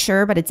quite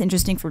sure, but it's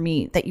interesting for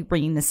me that you're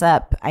bringing this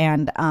up.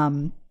 And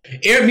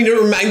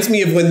it reminds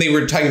me of when they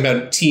were talking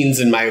about teens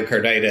and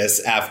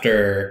myocarditis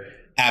after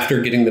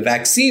getting the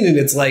vaccine, and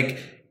it's like,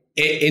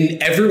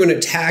 and everyone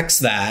attacks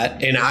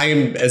that, and I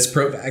am as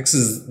pro-vax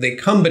as they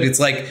come, but it's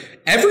like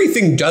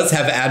everything does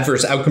have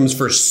adverse outcomes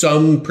for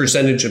some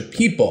percentage of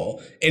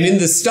people. And in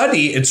the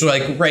study, it's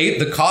like, right,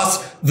 the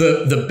cost,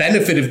 the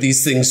benefit of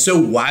these things so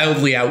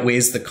wildly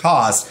outweighs the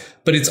cost.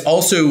 But it's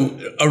also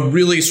a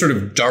really sort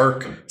of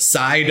dark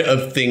side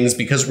of things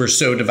because we're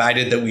so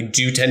divided that we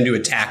do tend to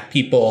attack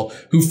people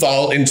who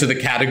fall into the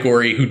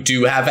category who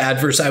do have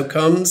adverse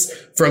outcomes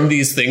from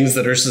these things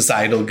that are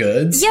societal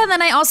goods. Yeah,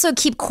 then I also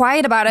keep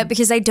quiet about it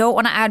because I don't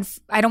want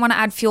to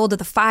add fuel to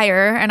the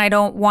fire, and I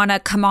don't want to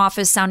come off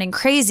as sounding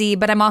crazy,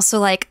 but I'm also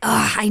like,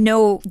 I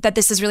know that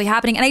this is really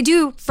happening. And I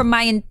do, from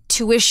my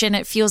intuition,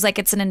 it feels like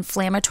it's an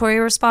inflammatory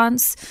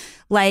response.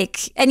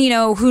 Like, and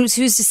who's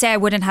to say I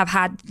wouldn't have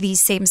had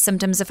these same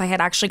symptoms if I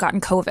had actually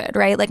gotten COVID,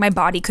 right? Like my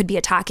body could be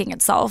attacking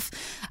itself.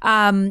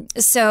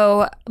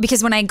 So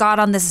because when I got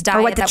on this diet,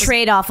 or what the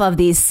trade-off of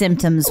these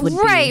symptoms would be.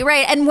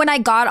 Right. And when I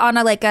got on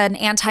an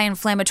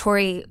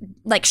anti-inflammatory,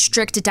 like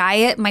strict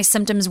diet, my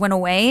symptoms went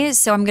away.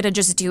 So I'm going to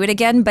just do it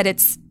again. But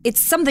it's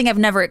something I've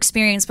never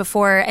experienced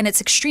before, and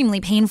it's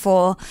extremely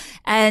painful.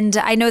 And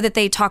I know that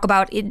they talk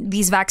about in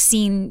these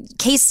vaccine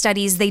case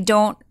studies, they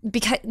don't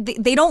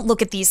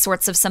look at these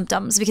sorts of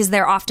symptoms because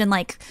they're often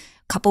like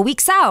a couple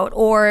weeks out,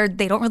 or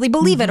they don't really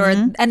believe it.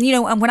 And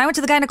when I went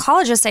to the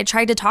gynecologist, I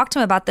tried to talk to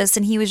him about this,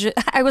 and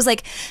I was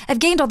like, I've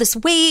gained all this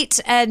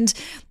weight, and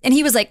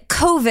he was like,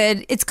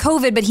 COVID, it's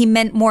COVID, but he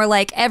meant more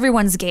like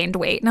everyone's gained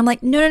weight. And I'm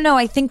like, no,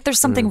 I think there's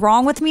something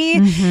wrong with me.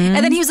 And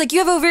then he was like, you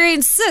have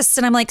ovarian cysts.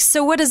 And I'm like,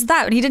 so what is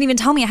that? And he didn't even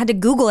tell me. I had to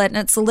Google it, and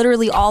it's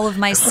literally all of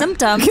my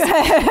symptoms. And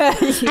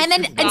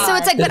so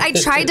it's like, but I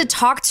tried to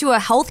talk to a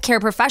healthcare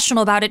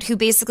professional about it, who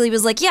basically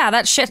was like, yeah,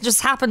 that shit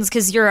just happens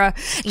because you're a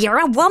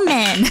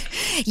woman.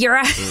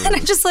 And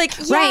I'm just like,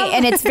 yeah. Right.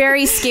 And it's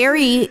very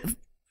scary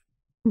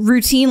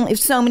routinely.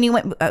 So many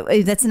women,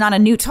 that's not a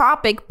new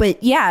topic,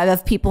 but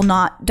of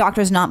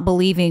doctors not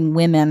believing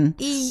women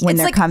when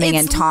they're coming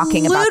and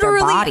talking about their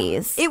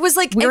bodies. It was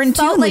like, we're in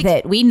tune with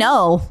it. We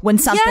know when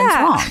something's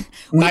wrong.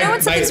 We know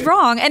when something's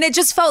wrong. And it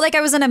just felt like I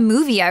was in a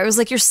movie. I was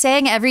like, you're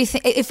saying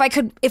everything. If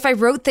I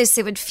wrote this,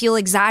 it would feel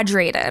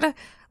exaggerated.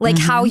 Like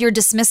how you're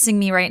dismissing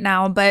me right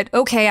now. But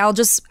okay, and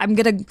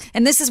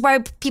this is why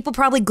people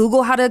probably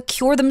Google how to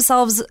cure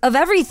themselves of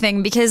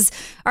everything, because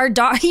our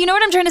you know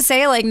what I'm trying to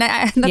say? Like,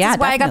 that's why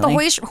definitely. I got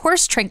the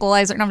horse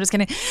tranquilizer. No, I'm just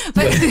kidding.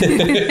 But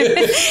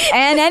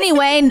and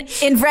anyway,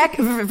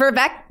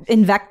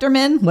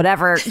 Invectorman,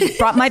 whatever,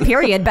 brought my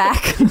period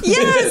back.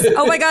 Yes.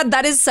 Oh my God,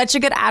 that is such a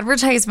good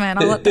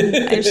advertisement.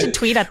 I should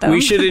tweet at them. We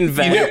should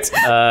invent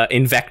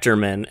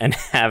Invectorman and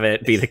have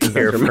it be the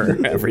cure for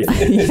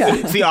everything.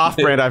 It's the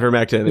off-brand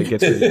ivermectin. It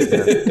gets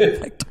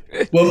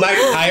well,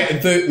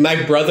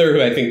 my brother,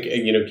 who I think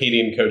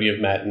Katie and Cody have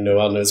met and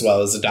Noelle knows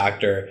well, is a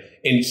doctor,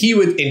 and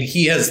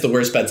he has the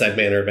worst bedside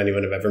manner of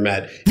anyone I've ever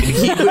met. And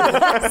he would,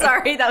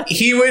 sorry,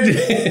 he would,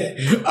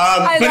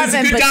 but he's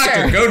a good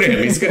doctor. Sure. Go to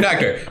him; he's a good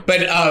doctor.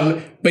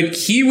 But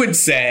he would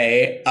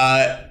say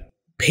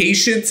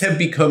patients have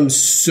become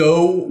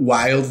so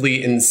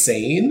wildly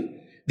insane.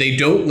 They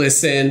don't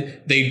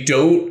listen. They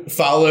don't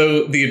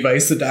follow the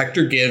advice the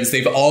doctor gives.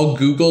 They've all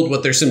Googled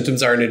what their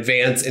symptoms are in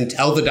advance and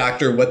tell the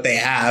doctor what they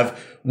have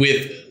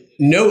with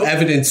no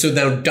evidence. So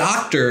now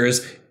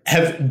doctors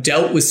have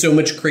dealt with so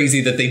much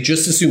crazy that they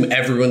just assume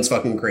everyone's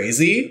fucking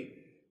crazy.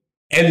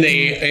 And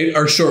they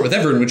are short with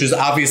everyone, which is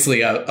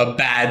obviously a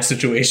bad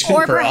situation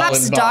or for all involved. Or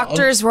perhaps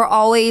doctors were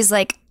always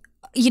like,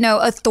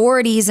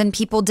 authorities, and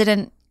people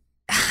didn't.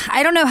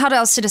 I don't know how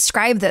else to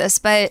describe this,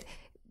 but,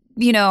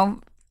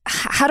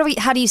 how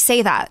do you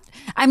say that?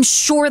 I'm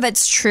sure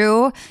that's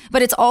true,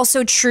 but it's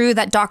also true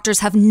that doctors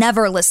have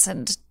never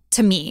listened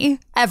to me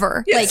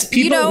ever. Yes,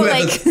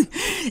 like, since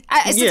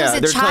I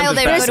was a child,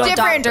 I would go to a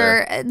doctor.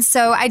 And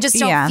so I just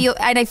don't feel,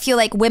 and I feel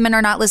like women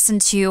are not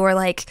listened to, or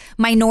like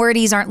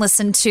minorities aren't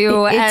listened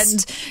to.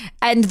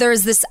 And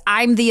there's this,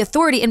 I'm the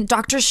authority, and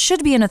doctors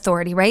should be an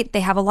authority, right? They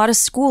have a lot of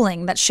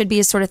schooling. That should be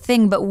a sort of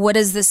thing. But what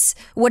is this?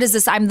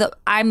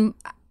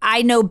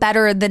 I know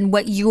better than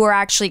what you are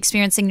actually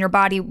experiencing in your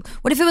body.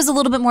 What if it was a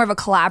little bit more of a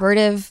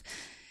collaborative?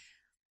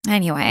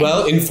 Anyway.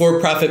 Well, in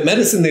for-profit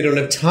medicine, they don't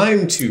have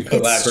time to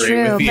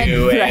collaborate with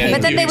you.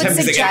 But then they would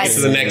suggest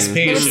to the next patient.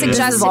 They would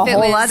suggest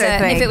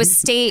if it was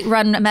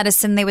state-run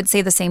medicine, they would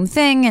say the same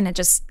thing. And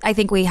I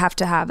think we have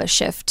to have a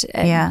shift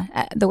in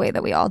the way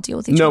that we all deal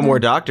with each other. No more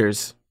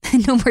doctors.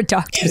 No more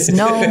doctors.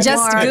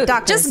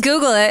 Just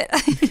Google it.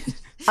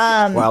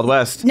 Wild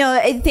West. No,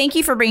 thank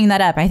you for bringing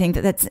that up. I think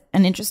that's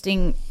an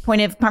interesting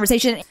point of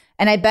conversation.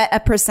 And I bet a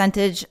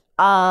percentage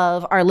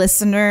of our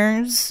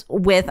listeners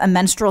with a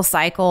menstrual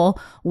cycle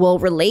will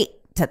relate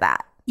to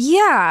that.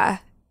 Yeah.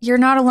 You're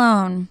not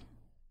alone.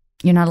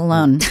 You're not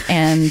alone.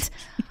 And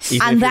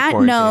on that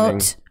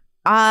note,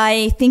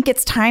 I think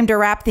it's time to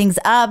wrap things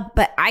up,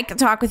 but I could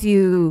talk with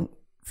you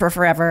for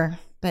forever,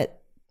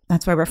 but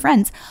that's why we're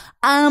friends.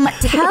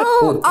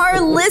 Tell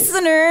our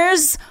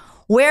listeners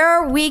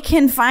where we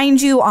can find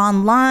you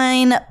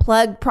online,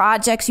 plug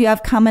projects you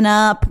have coming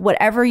up,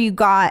 whatever you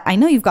got. I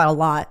know you've got a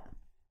lot.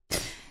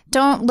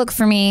 Don't look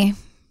for me.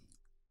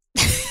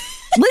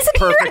 Listen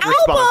to your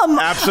album.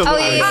 Absolutely.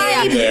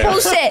 Oh, yeah.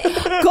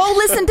 Bullshit. Go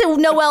listen to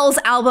Noelle's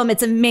album.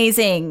 It's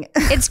amazing.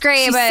 It's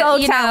great, She's but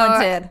so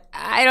talented.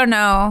 I don't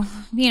know.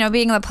 Being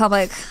in the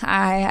public,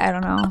 I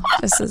don't know.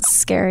 This is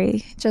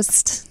scary.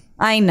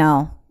 I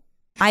know.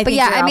 I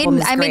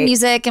made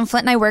music, and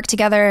Flint and I work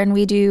together, and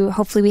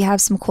hopefully we have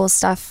some cool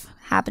stuff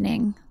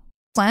happening.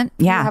 Flint,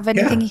 do you have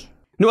anything? Yeah.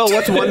 Noelle,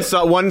 what's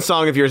one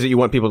song of yours that you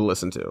want people to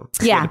listen to?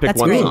 Yeah,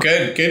 that's great.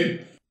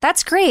 Good.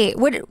 That's great.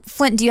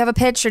 Flint, do you have a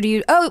pitch, or do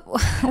you? Oh,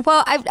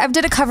 well, I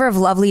did a cover of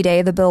 "Lovely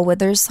Day," the Bill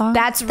Withers song.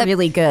 That's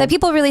really good. That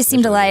people really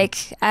seem to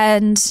like,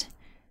 and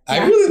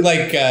I really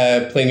like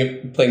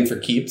playing for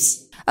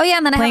keeps. Oh yeah,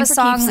 and then Playing I have a for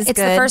song. Keeps is It's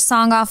good. the first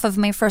song off of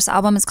my first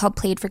album. It's called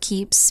Played for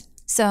Keeps.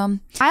 So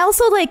I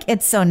also like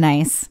It's So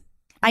Nice.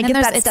 I get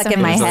that It's stuck So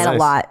in my Nice. head a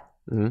lot.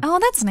 oh,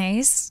 that's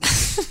nice.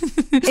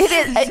 It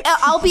is.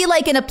 I'll be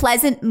like in a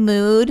pleasant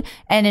mood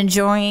and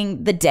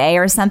enjoying the day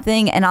or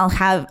something, and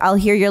I'll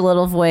hear your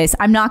little voice.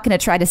 I'm not going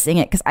to try to sing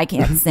it because I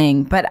can't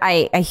sing, but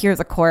I hear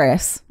the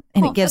chorus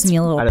and it gives me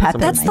a little pep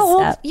in That's my the whole.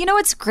 step. You know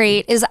what's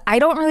great is I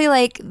don't really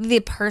like the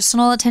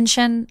personal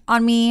attention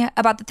on me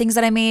about the things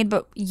that I made,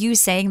 but you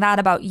saying that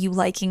about you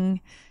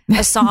liking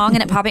a song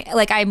and it popping,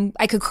 like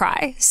I could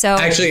cry. So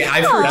Actually,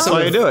 I've heard That's some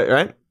why you of do it,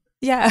 right?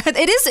 yeah,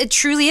 it is. It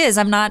truly is.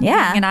 I'm not being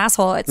an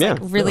asshole. It's like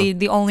really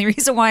the only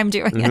reason why I'm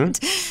doing it.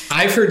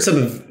 I've heard some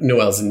of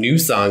Noelle's new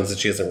songs that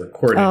she hasn't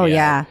recorded Oh, yet.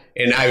 yeah.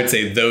 And I would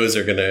say those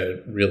are going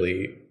to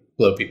really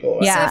blow people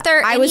away. Yeah, So if there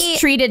are I was any-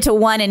 treated to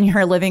one in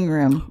her living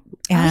room.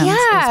 It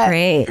was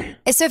great.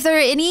 So if there are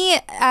any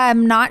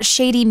not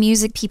shady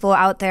music people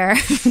out there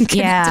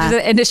connected to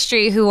the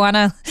industry who want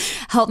to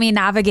help me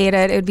navigate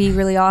it, it would be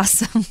really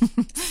awesome.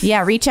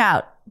 Yeah, reach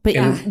out, but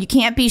you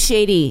can't be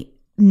shady.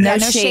 No, no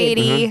shade.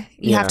 shady.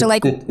 You have to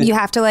like.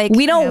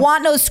 We don't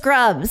want no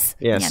scrubs.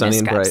 Yeah, sunny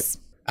and bright. scrubs.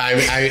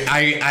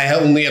 I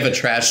only have a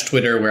trash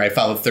Twitter where I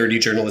follow 30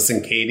 journalists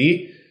and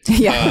Katie.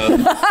 Yeah.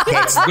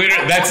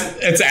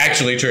 That's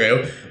actually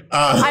true.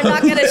 I'm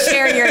not going to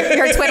share your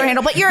Twitter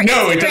handle, but your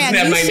No, it doesn't Instagram,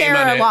 have you my name share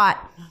on a it.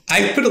 lot.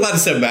 I put a lot of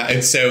stuff about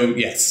it. So,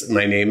 yes,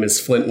 my name is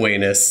Flint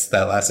Wayness.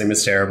 That last name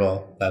is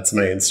terrible. That's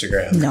my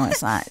Instagram. No,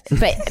 it's not.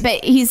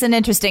 But he's an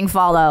interesting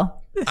follow.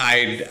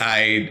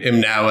 I am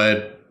now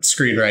a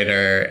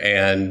screenwriter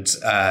and,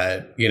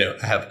 I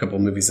have a couple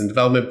of movies in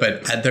development,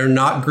 but they're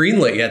not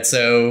greenlit yet.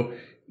 So,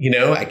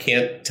 I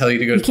can't tell you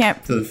to go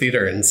to the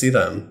theater and see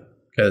them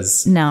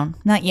because No,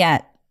 not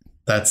yet.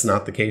 that's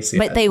not the case yet.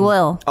 But they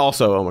will.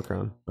 Also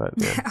Omicron, but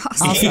yeah.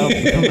 Also, what are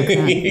you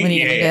going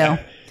to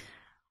do?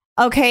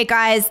 Okay,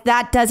 guys,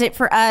 that does it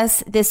for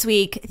us this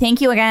week.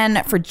 Thank you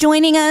again for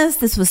joining us.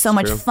 This was so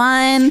much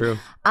fun. True.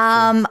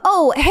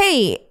 Oh,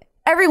 hey,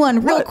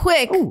 everyone, real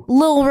quick,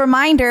 little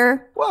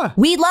reminder. What?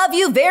 We love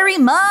you very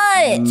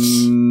much.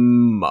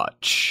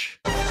 Much.